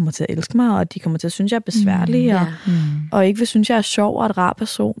folk ikke kommer til at elske mig, og de kommer til at synes, jeg er besværlig, og ikke vil synes, jeg er sjov og et rar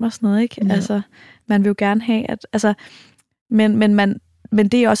person og sådan noget, ikke? Altså, man vil jo gerne have, at, altså, men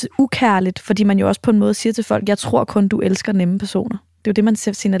det er også ukærligt, fordi man jo også på en måde siger til folk, jeg tror kun, du elsker nemme personer. Det er jo det, man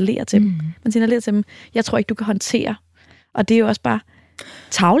signalerer til dem. Man signalerer til dem, jeg tror ikke, du kan håndtere. Og det er jo også bare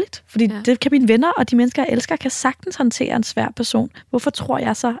tarveligt, fordi det kan mine venner og de mennesker, jeg elsker, kan sagtens håndtere en svær person. Hvorfor tror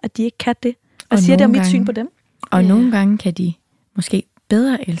jeg så, at de ikke kan det? Hvad siger det om mit syn på dem? Og nogle gange kan de måske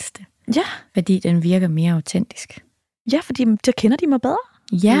bedre elske det, fordi den virker mere autentisk. Ja, fordi så kender de mig bedre.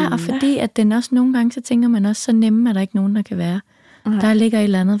 Ja, og fordi at den også nogle gange, så tænker man også, så nemme er der ikke nogen, der kan være. Der ligger et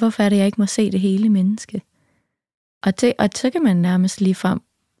eller andet. Hvorfor er det, jeg ikke må se det hele menneske? Og så kan man nærmest ligefrem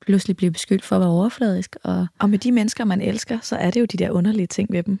pludselig blive beskyldt for at være overfladisk. Og med de mennesker, man elsker, så er det jo de der underlige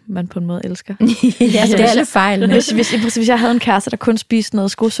ting ved dem, man på en måde elsker. Altså, det er alle fejl. Hvis jeg havde en kæreste, der kun spiste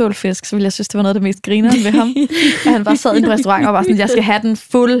noget skosålfisk, så ville jeg synes, det var noget af det mest grinerende ved ham. At han bare sad i en restaurant og var sådan, jeg skal have den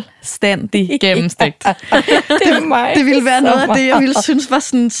fuldstændig gennemstegt. Det er mig. Det ville være noget af det, jeg ville synes var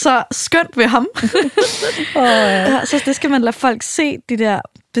sådan så skønt ved ham. Så det skal man lade folk se, de der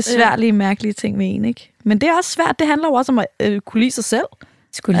besværlige, mærkelige ting ved en, ikke? Men det er også svært. Det handler jo også om at kunne lide sig selv.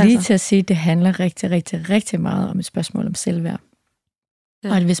 Jeg skulle lige til at sige, at det handler rigtig, rigtig, rigtig meget om et spørgsmål om selvværd. Ja.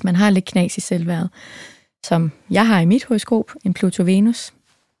 Og at hvis man har lidt knas i selvværd, som jeg har i mit horoskop, en Pluto-Venus,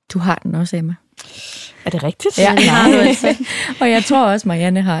 du har den også, Emma. Er det rigtigt? Ja, nej. Og jeg tror også,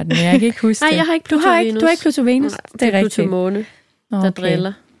 Marianne har den, men jeg kan ikke huske det. Nej, jeg har ikke Pluto-Venus. Du har ikke Pluto-Venus? Det er rigtigt. Pluto-måne, der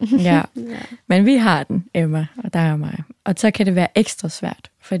driller. Ja, men vi har den, Emma, og der er mig. Og så kan det være ekstra svært,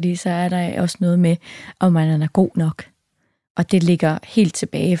 fordi så er der også noget med, om man er god nok. Og det ligger helt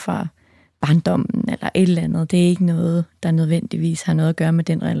tilbage fra barndommen eller et eller andet. Det er ikke noget, der nødvendigvis har noget at gøre med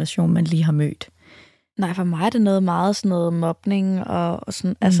den relation, man lige har mødt. Nej, for mig er det noget meget sådan noget mobning og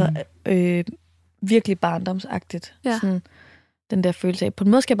sådan, altså virkelig barndomsagtigt. Ja. Sådan, den der følelse af, på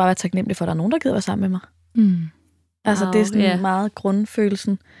en måde skal jeg bare være taknemmelig for, at der er nogen, der gider være sammen med mig. Altså, det er sådan meget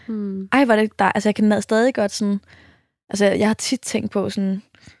grundfølelsen. Ej, hvor er det der, altså jeg kan stadig godt sådan, altså jeg har tit tænkt på sådan,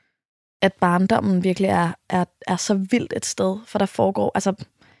 at barndommen virkelig er så vildt et sted, for der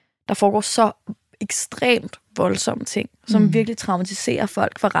foregår så ekstremt voldsomme ting, som virkelig traumatiserer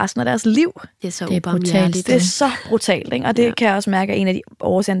folk for resten af deres liv. Det er så brutalt. Det er så brutalt, ikke? Og det kan jeg også mærke, en af de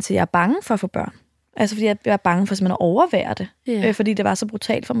årsager til, at jeg er bange for at få børn. Altså fordi jeg er bange for simpelthen at overvære det, fordi det var så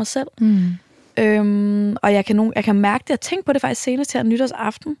brutalt for mig selv. Og jeg kan mærke det, og tænke på det faktisk senest her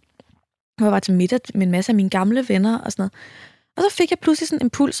nytårsaften, hvor jeg var til middag med en masse af mine gamle venner og sådan noget. Og så fik jeg pludselig sådan en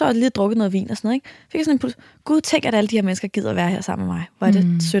impuls, og lige drukket noget vin og sådan noget, ikke? Fik jeg sådan en impuls. Gud, tænk, at alle de her mennesker gider være her sammen med mig. Hvor er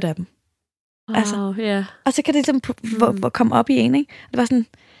det sødt af dem. Og så kan det ligesom komme op i en, ikke? Og det var sådan,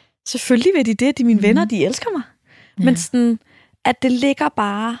 selvfølgelig vil de det, de mine venner, de elsker mig. Men sådan, at det ligger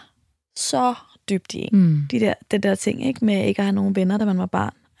bare så dybt i en. Det der ting, ikke? Med ikke at have nogen venner, da man var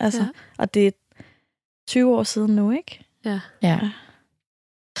barn. Altså, og det er 20 år siden nu, ikke? Ja.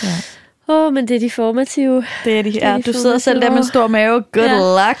 Men det er de formative. Det er de her. Du sidder selv der med en stor mave.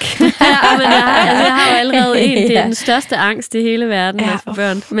 Good luck. Men jeg har jo allerede det er den største angst i hele verden for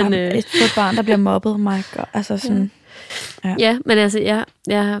børn. Men et barn, der bliver mobbet, my god. Altså sådan. Ja, men altså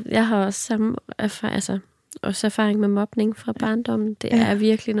jeg har også samme erfaring med mobning fra barndommen. Det er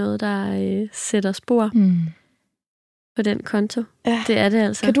virkelig noget, der sætter spor på den konto. Ja. Det er det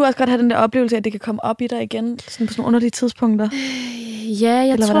altså. Kan du også godt have den der oplevelse af, at det kan komme op i dig igen, sådan på sådan underlige tidspunkter? Ja, jeg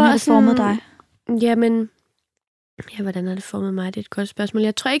eller tror hvordan har det formet dig? Jamen, hvordan har det formet mig? Det er et godt spørgsmål.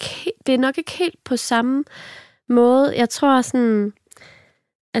 Jeg tror ikke, det er nok ikke helt på samme måde. Jeg tror sådan,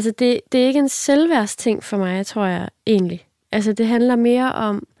 altså det er ikke en selvværdsting for mig, tror jeg egentlig. Altså det handler mere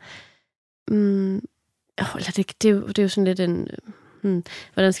om, det er jo sådan lidt en,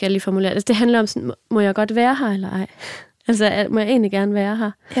 hvordan skal jeg lige formulere det? Altså, det handler om sådan, må jeg godt være her eller ej? Altså må jeg egentlig gerne være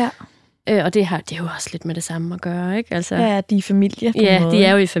her? Ja. Og det har jo også lidt med det samme at gøre, ikke? Altså, Ja, de er familie på en ja, måde. de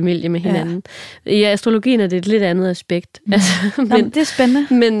er jo i familie med hinanden. Ja. I astrologien er det et lidt andet aspekt. Altså, Jamen, det er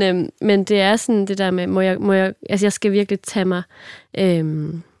spændende. Men det er sådan det der med, må jeg altså jeg skal virkelig tage mig,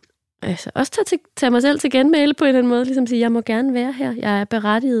 altså også tage mig selv til genmæle på en eller anden måde, ligesom sige, jeg må gerne være her, jeg er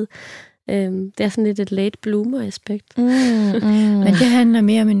berettiget. Det er sådan lidt et late bloomer-aspekt. Men det handler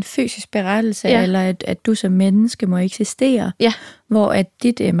mere om en fysisk berettelse, eller at du som menneske må eksistere, hvor at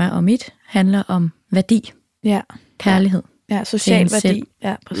dit Emma og mit handler om værdi, kærlighed. Ja, social værdi.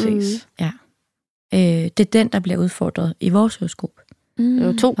 Ja, præcis. Ja. Det er den, der bliver udfordret i vores horoskop. Det er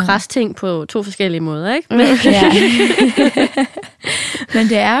jo 2 ting på 2 forskellige måder, ikke? Men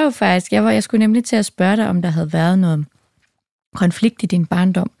det er jo faktisk, jeg skulle nemlig til at spørge dig, om der havde været noget konflikt i din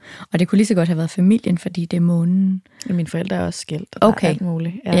barndom, og det kunne lige så godt have været familien, fordi det er månen. Ja, mine forældre er også skilt, og der er alt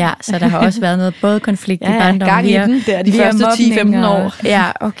muligt. Ja, så der har også været noget, både konflikt i barndommen. Gang i den der, de første 10-15 år.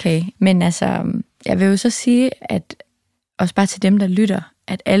 Ja, okay. Men altså, jeg vil jo så sige, at også bare til dem, der lytter,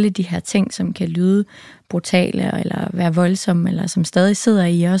 at alle de her ting, som kan lyde brutale, eller være voldsomme, eller som stadig sidder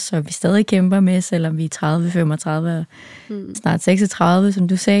i os, og vi stadig kæmper med, selvom vi er 30, 35 og snart 36, som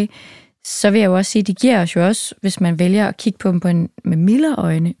du sagde, så vil jeg jo også sige, at de giver os jo også, hvis man vælger at kigge på dem med mildere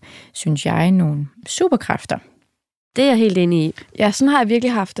øjne, synes jeg, nogle superkræfter. Det er jeg helt enig i. Ja, sådan har jeg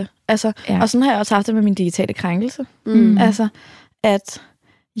virkelig haft det. Altså, og sådan har jeg også haft det med min digitale krænkelse. Altså, at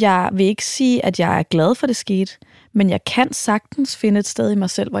jeg vil ikke sige, at jeg er glad for, det skete, men jeg kan sagtens finde et sted i mig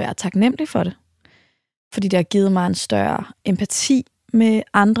selv, hvor jeg er taknemmelig for det. Fordi det har givet mig en større empati med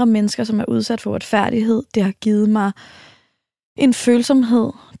andre mennesker, som er udsat for uretfærdighed. Det har givet mig en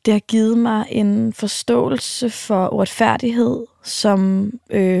følsomhed. Det har givet mig en forståelse for uretfærdighed, som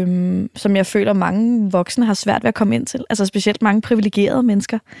jeg føler, mange voksne har svært ved at komme ind til. Altså specielt mange privilegerede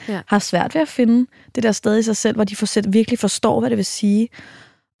mennesker har svært ved at finde det der sted i sig selv, hvor de virkelig forstår, hvad det vil sige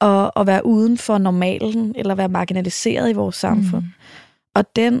at være uden for normalen, eller være marginaliseret i vores samfund.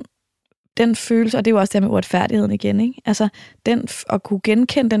 Og den følelse, og det er jo også det med uretfærdigheden igen, ikke? Altså at kunne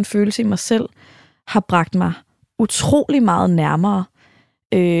genkende den følelse i mig selv, har bragt mig utrolig meget nærmere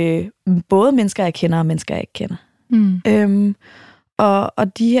både mennesker, jeg kender, og mennesker, jeg ikke kender.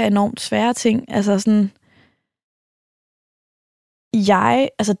 Og de her enormt svære ting, altså sådan,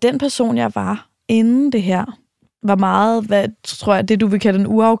 den person, jeg var inden det her, var meget, hvad tror jeg, det du vil kalde en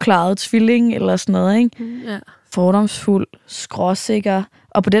uafklaret tvilling, eller sådan noget, ikke? Fordomsfuld, skråsikker,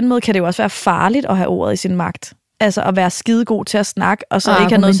 og på den måde kan det jo også være farligt at have ordet i sin magt. Altså at være skidegod til at snakke, og så ikke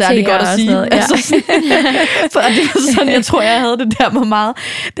have noget særligt godt at sige. Altså, for det var sådan, jeg tror, jeg havde det der med meget,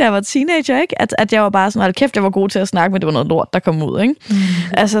 da jeg var teenager, ikke? At jeg var bare sådan, hold kæft, jeg var god til at snakke, men det var noget lort, der kom ud, ikke?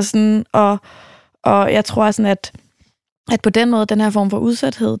 Altså sådan, og jeg tror sådan, at på den måde, den her form for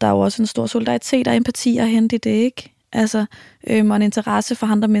udsathed, der er jo også en stor solidaritet og empati at hente i det, ikke? Altså, og en interesse for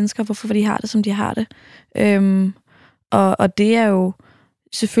andre mennesker, hvorfor de har det, som de har det. Og det er jo,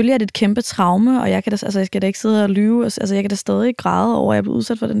 selvfølgelig er det et kæmpe traume, og jeg skal da ikke sidde og lyve, altså jeg kan da stadig græde over, at jeg blev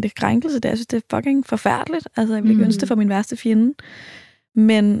udsat for den der krænkelse der. Jeg synes, det er fucking forfærdeligt. Altså, jeg vil ikke ønske det for min værste fjende.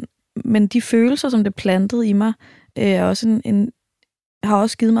 Men de følelser, som det plantede i mig, er også har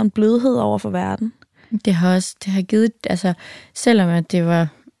også givet mig en blødhed over for verden. Det har givet, altså selvom at det var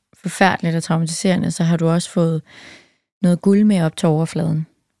forfærdeligt og traumatiserende, så har du også fået noget guld med op til overfladen.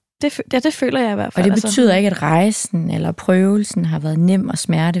 Det føler jeg i hvert fald. Og det betyder ikke, at rejsen eller prøvelsen har været nem og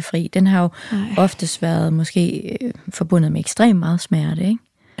smertefri. Den har jo oftest været måske forbundet med ekstremt meget smerte, ikke?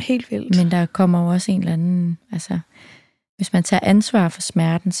 Helt vildt. Men der kommer jo også en eller anden, altså hvis man tager ansvar for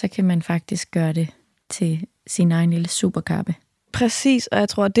smerten, så kan man faktisk gøre det til sin egen lille superkappe. Præcis, og jeg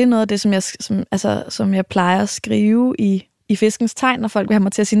tror, at det er noget af det, som jeg plejer at skrive i Fiskens Tegn, når folk vil have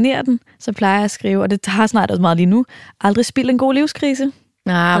mig til at signere den, så plejer jeg at skrive, og det har snart også meget lige nu, aldrig spild en god livskrise.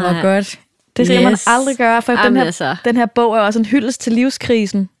 Hvor godt. Det skal man aldrig gøre, for den her bog er også en hyldest til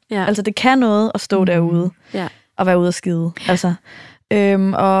livskrisen. Ja. Altså, det kan noget at stå derude og være ude at skide. Altså,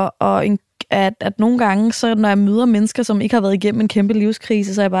 at nogle gange, så når jeg møder mennesker, som ikke har været igennem en kæmpe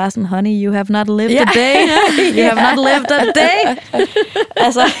livskrise, så er jeg bare sådan, honey, you have not lived a day. You have not lived a day.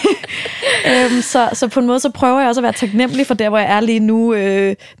 Altså, så på en måde, så prøver jeg også at være taknemmelig for der, hvor jeg er lige nu,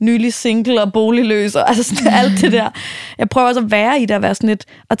 nylig single og boligløs, og altså sådan, alt det der. Jeg prøver også at være i det, at være sådan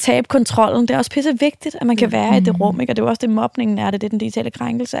at tabe kontrollen. Det er også pisse vigtigt, at man kan være i det rum, ikke? Og det er også det, mobningen er, det den digitale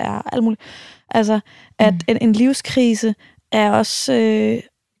krænkelse er, alt muligt. Altså, at en livskrise er også...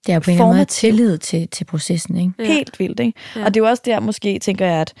 det er på en eller anden måde tillid til processen, ikke? Helt vildt, ikke? Ja. Og det er jo også der, måske, tænker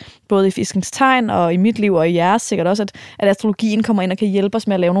jeg, at både i Fiskens Tegn og i mit liv og i jeres, sikkert også, at astrologien kommer ind og kan hjælpe os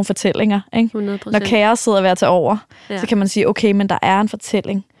med at lave nogle fortællinger, ikke? 100%. Når kaos sidder og være til over, så kan man sige, okay, men der er en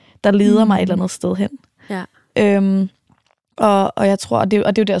fortælling, der leder mig et eller andet sted hen. Ja. Og jeg tror, og det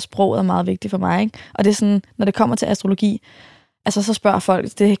er jo der, sproget er meget vigtigt for mig, ikke? Og det er sådan, når det kommer til astrologi, altså så spørger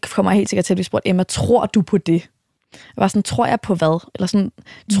folk, det kommer helt sikkert til at blive spurgt, Emma, tror du på det? Jeg var sådan, tror jeg på hvad? Eller sådan,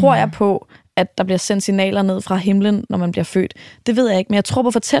 tror jeg på, at der bliver sendt signaler ned fra himlen, når man bliver født? Det ved jeg ikke, men jeg tror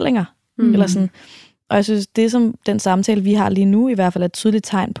på fortællinger. Eller sådan. Og jeg synes, det som den samtale, vi har lige nu, i hvert fald er et tydeligt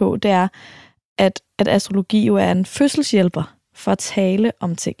tegn på, det er, at astrologi jo er en fødselshjælper for at tale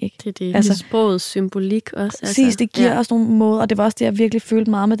om ting. Ikke? Det er det. Altså, sprogets symbolik også. Præcis, det giver os nogle måder, og det var også det, jeg virkelig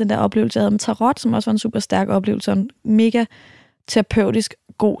følte meget med den der oplevelse, jeg havde med tarot, som også var en super stærk oplevelse, og en mega terapeutisk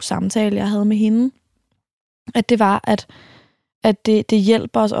god samtale, jeg havde med hende. At det var, at det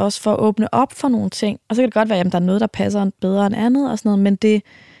hjælper os også for at åbne op for nogle ting. Og så kan det godt være, at der er noget, der passer bedre end andet, og sådan noget,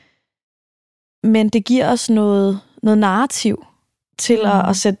 men det giver os noget narrativ til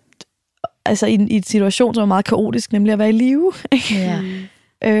at sætte altså i en situation, som er meget kaotisk, nemlig at være i live. Ja.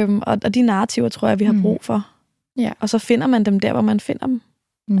 Og de narrativer, tror jeg, vi har brug for. Ja. Og så finder man dem der, hvor man finder dem.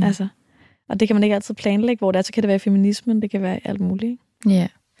 Altså. Og det kan man ikke altid planlægge, hvor det er. Så kan det være feminismen, det kan være alt muligt. Ja,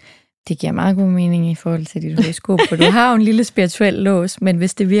 det giver meget god mening i forhold til dit horoskop, for du har jo en lille spirituel lås, men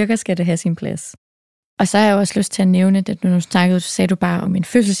hvis det virker, skal det have sin plads. Og så har jeg også lyst til at nævne, at når du snakkede, så sagde du bare om en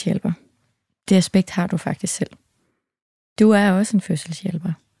fødselshjælper. Det aspekt har du faktisk selv. Du er også en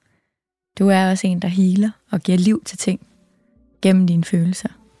fødselshjælper. Du er også en, der healer og giver liv til ting gennem dine følelser,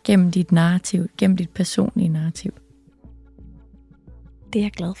 gennem dit narrativ, gennem dit personlige narrativ. Det er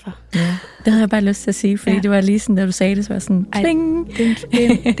jeg glad for. Ja, det havde jeg bare lyst til at sige, fordi det var lige sådan, da du sagde det, så var sådan, pling!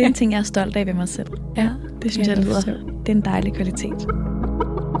 Det er en ting, jeg er stolt af ved mig selv. Ja, det synes jeg lyder. Det er en dejlig kvalitet.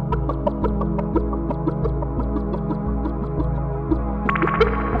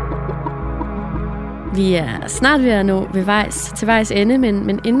 Vi er snart ved at nå til vejs ende,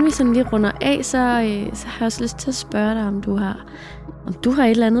 men inden vi sådan lige runder af, så har jeg også lyst til at spørge dig, om du har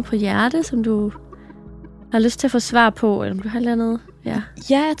et eller andet på hjerte, som du har lyst til at få svar på, eller om du har et eller andet. Ja,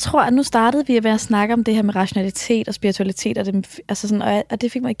 jeg tror, at nu startede vi ved at snakke om det her med rationalitet og spiritualitet, og det, altså sådan, og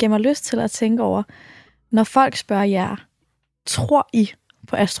det fik mig gennem lyst til at tænke over, når folk spørger jer, tror I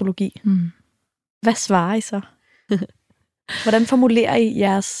på astrologi? Hvad svarer I så? Hvordan formulerer I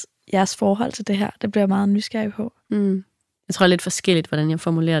jeres forhold til det her? Det bliver jeg meget nysgerrig på. Jeg tror, det er lidt forskelligt, hvordan jeg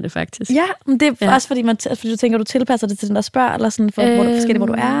formulerer det faktisk. Ja, men det er også fordi du tænker, du tilpasser det til den, der spørger, eller sådan, hvor det er forskelligt, hvor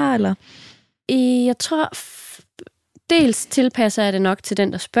du er, eller? Jeg tror, dels tilpasser jeg det nok til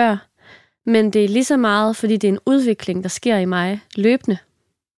den, der spørger, men det er lige så meget, fordi det er en udvikling, der sker i mig løbende.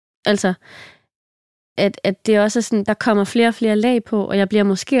 Altså, at det også er sådan, der kommer flere og flere lag på, og jeg bliver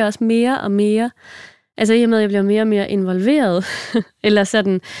måske også mere og mere, altså i og med, at jeg bliver mere og mere involveret, eller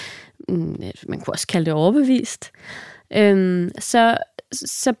sådan, man kunne også kalde det overbevist,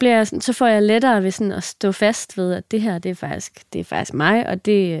 så får jeg lettere ved sådan at stå fast ved, at det her, det er faktisk mig, og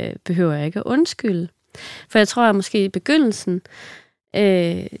det behøver jeg ikke at undskylde. For jeg tror, at måske i begyndelsen,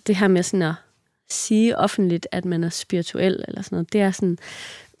 det her med sådan at sige offentligt, at man er spirituel, eller sådan noget, det er sådan,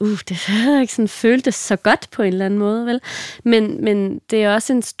 det har ikke sådan følt det så godt på en eller anden måde, vel? Men det er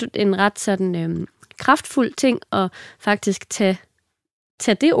også en ret sådan kraftfuld ting at faktisk tage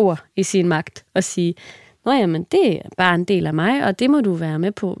det ord i sin magt og sige, nå jamen, det er bare en del af mig, og det må du være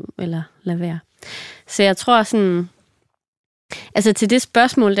med på, eller lade være. Så jeg tror sådan, altså til det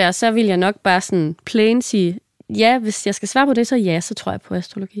spørgsmål der, så vil jeg nok bare sådan plain sige, ja, hvis jeg skal svare på det, så ja, så tror jeg på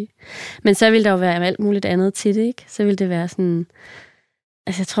astrologi. Men så vil der jo være alt muligt andet til det, ikke? Så vil det være sådan,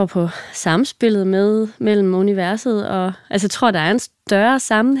 altså jeg tror på samspillet mellem universet, og altså jeg tror, der er en større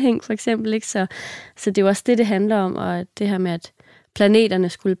sammenhæng, for eksempel, ikke? Så det er jo også det handler om, og det her med, at planeterne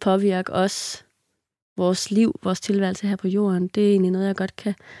skulle påvirke os, vores liv, vores tilværelse her på jorden, det er egentlig noget, jeg godt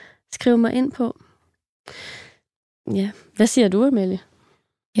kan skrive mig ind på. Ja, hvad siger du, Amelie?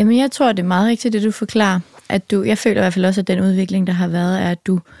 Jamen, jeg tror, det er meget rigtigt, det du forklarer. Jeg føler i hvert fald også, at den udvikling, der har været, er, at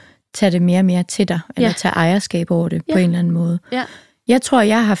du tager det mere og mere til dig, eller tager ejerskab over det på en eller anden måde. Ja. Jeg tror,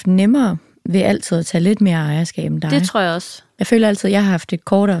 jeg har haft nemmere ved altid at tage lidt mere ejerskab end dig. Det tror jeg også. Jeg føler altid, at jeg har haft et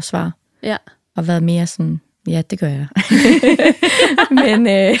kortere svar. Ja. Og været mere sådan, ja, det gør jeg.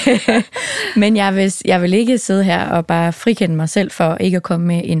 men jeg vil ikke sidde her og bare frikende mig selv for ikke at komme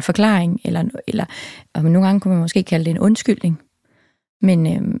med en forklaring, eller og nogle gange kunne man måske kalde det en undskyldning.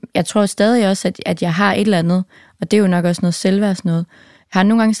 Men jeg tror stadig også, at jeg har et eller andet, og det er jo nok også noget selvværds noget. Jeg har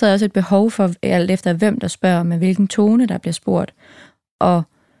nogle gange stadig også et behov for, alt efter hvem der spørger, med hvilken tone der bliver spurgt, og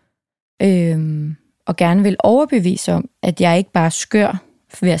gerne vil overbevise om, at jeg ikke bare skør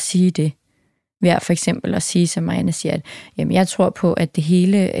ved at sige det. Ved for eksempel at sige, som Marianne siger, at jamen, jeg tror på, at det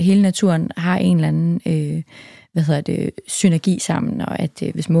hele naturen har en eller anden synergi sammen, og at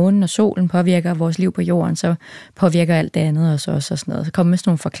hvis månen og solen påvirker vores liv på jorden, så påvirker alt det andet også og sådan noget. Så kommer med sådan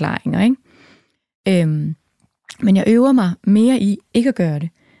nogle forklaringer, ikke? Men jeg øver mig mere i ikke at gøre det.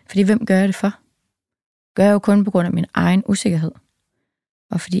 Fordi hvem gør jeg det for? Gør jeg jo kun på grund af min egen usikkerhed.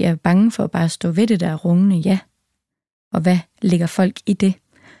 Og fordi jeg er bange for at bare stå ved det der rungende ja. Og hvad ligger folk i det?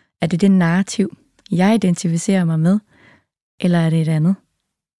 Er det narrativ, jeg identificerer mig med? Eller er det et andet?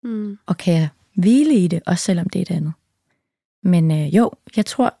 Og kan jeg hvile i det, også selvom det er et andet? Men jo, jeg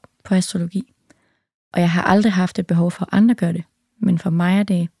tror på astrologi. Og jeg har aldrig haft et behov for, at andre gør det. Men for mig er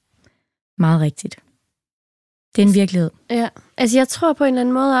det meget rigtigt. Det er en virkelighed. Ja, altså jeg tror på en eller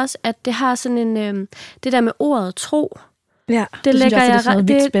anden måde også, at det har sådan en... det der med ordet tro... Ja, det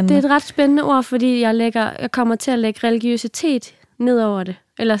er et ret spændende ord, fordi jeg kommer til at lægge religiøsitet ned over det.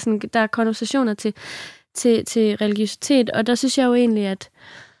 Eller sådan, der er konnotationer til religiøsitet, og der synes jeg jo egentlig, at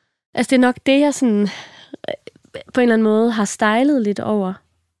altså det er nok det, jeg sådan, på en eller anden måde har stylet lidt over.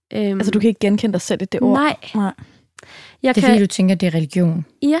 Altså du kan ikke genkende dig selv i det ord? Nej. Det er fordi, du tænker, det er religion.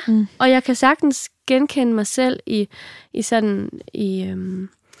 Ja, og jeg kan sagtens genkende mig selv i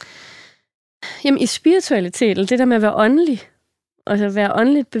spiritualitet, det der med at være åndelig, altså være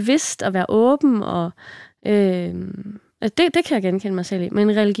åndeligt bevidst og være åben, og det kan jeg genkende mig selv i.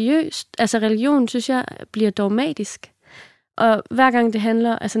 Men religion, synes jeg, bliver dogmatisk. Og hver gang det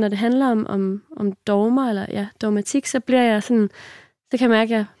handler, altså når det handler om dogmer, eller dogmatik, så bliver jeg sådan, det kan jeg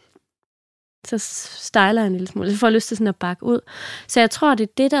mærke, at så styler jeg en lille smule. Jeg får lyst til sådan at bakke ud. Så jeg tror, det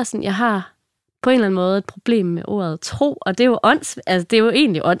er det, der sådan, jeg har på en eller anden måde et problem med ordet tro, og det er jo det er jo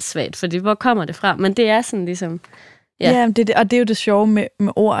egentlig åndssvagt, fordi hvor kommer det fra? Men det er sådan ligesom... Ja, og det er jo det sjove med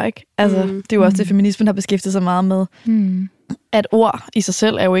ord, ikke? Altså, det er jo også det, feminismen har beskæftiget sig meget med. At ord i sig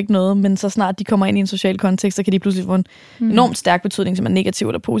selv er jo ikke noget, men så snart de kommer ind i en social kontekst, så kan de pludselig få en enormt stærk betydning, som er negativ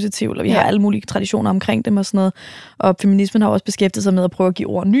eller positiv, eller vi har alle mulige traditioner omkring dem og sådan noget. Og feminismen har også beskæftiget sig med at prøve at give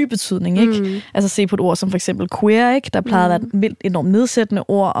ord ny betydning, ikke? Altså se på et ord som for eksempel queer, ikke? Der plejede at være et enormt nedsættende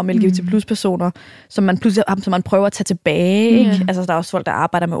ord om LGBT plus personer, som man prøver at tage tilbage, ikke? Altså der er også folk, der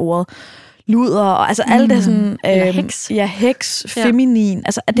arbejder med ordet luder, og altså alt det sådan... heks. Ja, heks, feminin.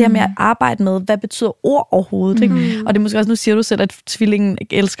 Altså det her med at arbejde med, hvad betyder ord overhovedet, ikke? Og det er måske også, nu siger du selv, at tvillingen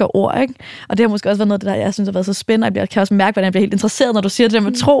elsker ord, ikke? Og det har måske også været noget, det der, jeg synes har været så spændende, og jeg kan også mærke, hvordan jeg bliver helt interesseret, når du siger det der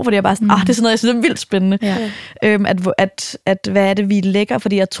med tro, fordi jeg bare sådan, det er sådan noget, jeg synes er vildt spændende. At hvad er det, vi lægger?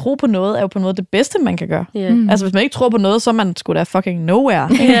 Fordi at tro på noget er jo på en måde det bedste, man kan gøre. Altså hvis man ikke tror på noget, så er man sgu da fucking nowhere.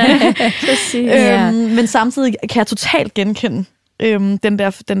 Men samtidig kan jeg totalt genkende den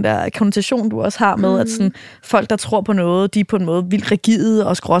der konnotation, du også har med, at sådan, folk, der tror på noget, de er på en måde vildt rigide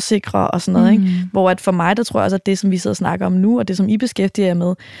og skråsikre og sådan noget, ikke? Hvor at for mig, der tror jeg også, at det, som vi sidder og snakker om nu, og det, som I beskæftiger jer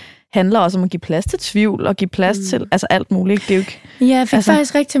med, handler også om at give plads til tvivl og give plads til altså alt muligt. Det er jo ikke, ja, jeg fik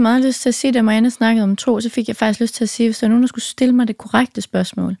faktisk rigtig meget lyst til at sige, da Marianne snakkede om tro, så fik jeg faktisk lyst til at sige, hvis der er nogen, der skulle stille mig det korrekte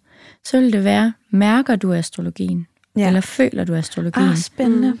spørgsmål, så ville det være, mærker du astrologien? Ja. Eller føler du astrologien?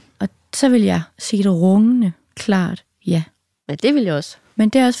 Spændende. Og så vil jeg sige det rungende, klart, ja. Ja, det vil jeg også. Men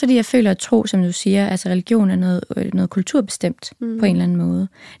det er også fordi, jeg føler, at tro, som du siger, altså religion er noget kulturbestemt på en eller anden måde.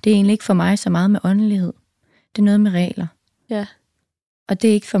 Det er egentlig ikke for mig så meget med åndelighed. Det er noget med regler. Ja. Og det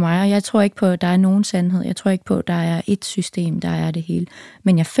er ikke for mig, og jeg tror ikke på, at der er nogen sandhed. Jeg tror ikke på, at der er et system, der er det hele.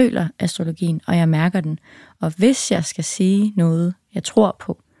 Men jeg føler astrologien, og jeg mærker den. Og hvis jeg skal sige noget, jeg tror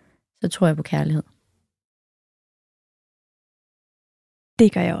på, så tror jeg på kærlighed.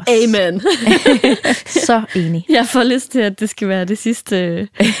 Det gør jeg også. Amen. Så enig. Jeg får lyst til, at det skal være det sidste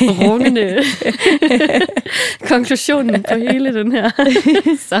rungende konklusionen på hele den her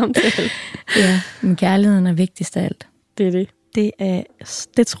samtale. Ja, men kærligheden er vigtigst af alt. Det er det.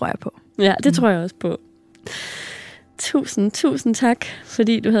 Det tror jeg på. Ja, det tror jeg også på. Tusind tak,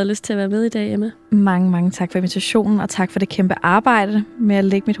 fordi du havde lyst til at være med i dag, Emma. Mange tak for invitationen, og tak for det kæmpe arbejde med at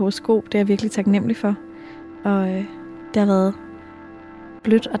lægge mit horoskop. Det er jeg virkelig taknemmelig for. Og det har været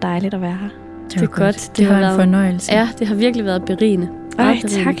blødt og dejligt at være her. Det er godt. Det har været en fornøjelse. Ja, det har virkelig været berigende.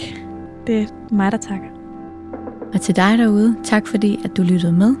 Tak. Det er mig, der takker. Og til dig derude, tak fordi, at du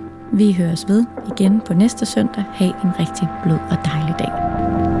lyttede med. Vi høres ved igen på næste søndag. Ha' en rigtig blød og dejlig dag.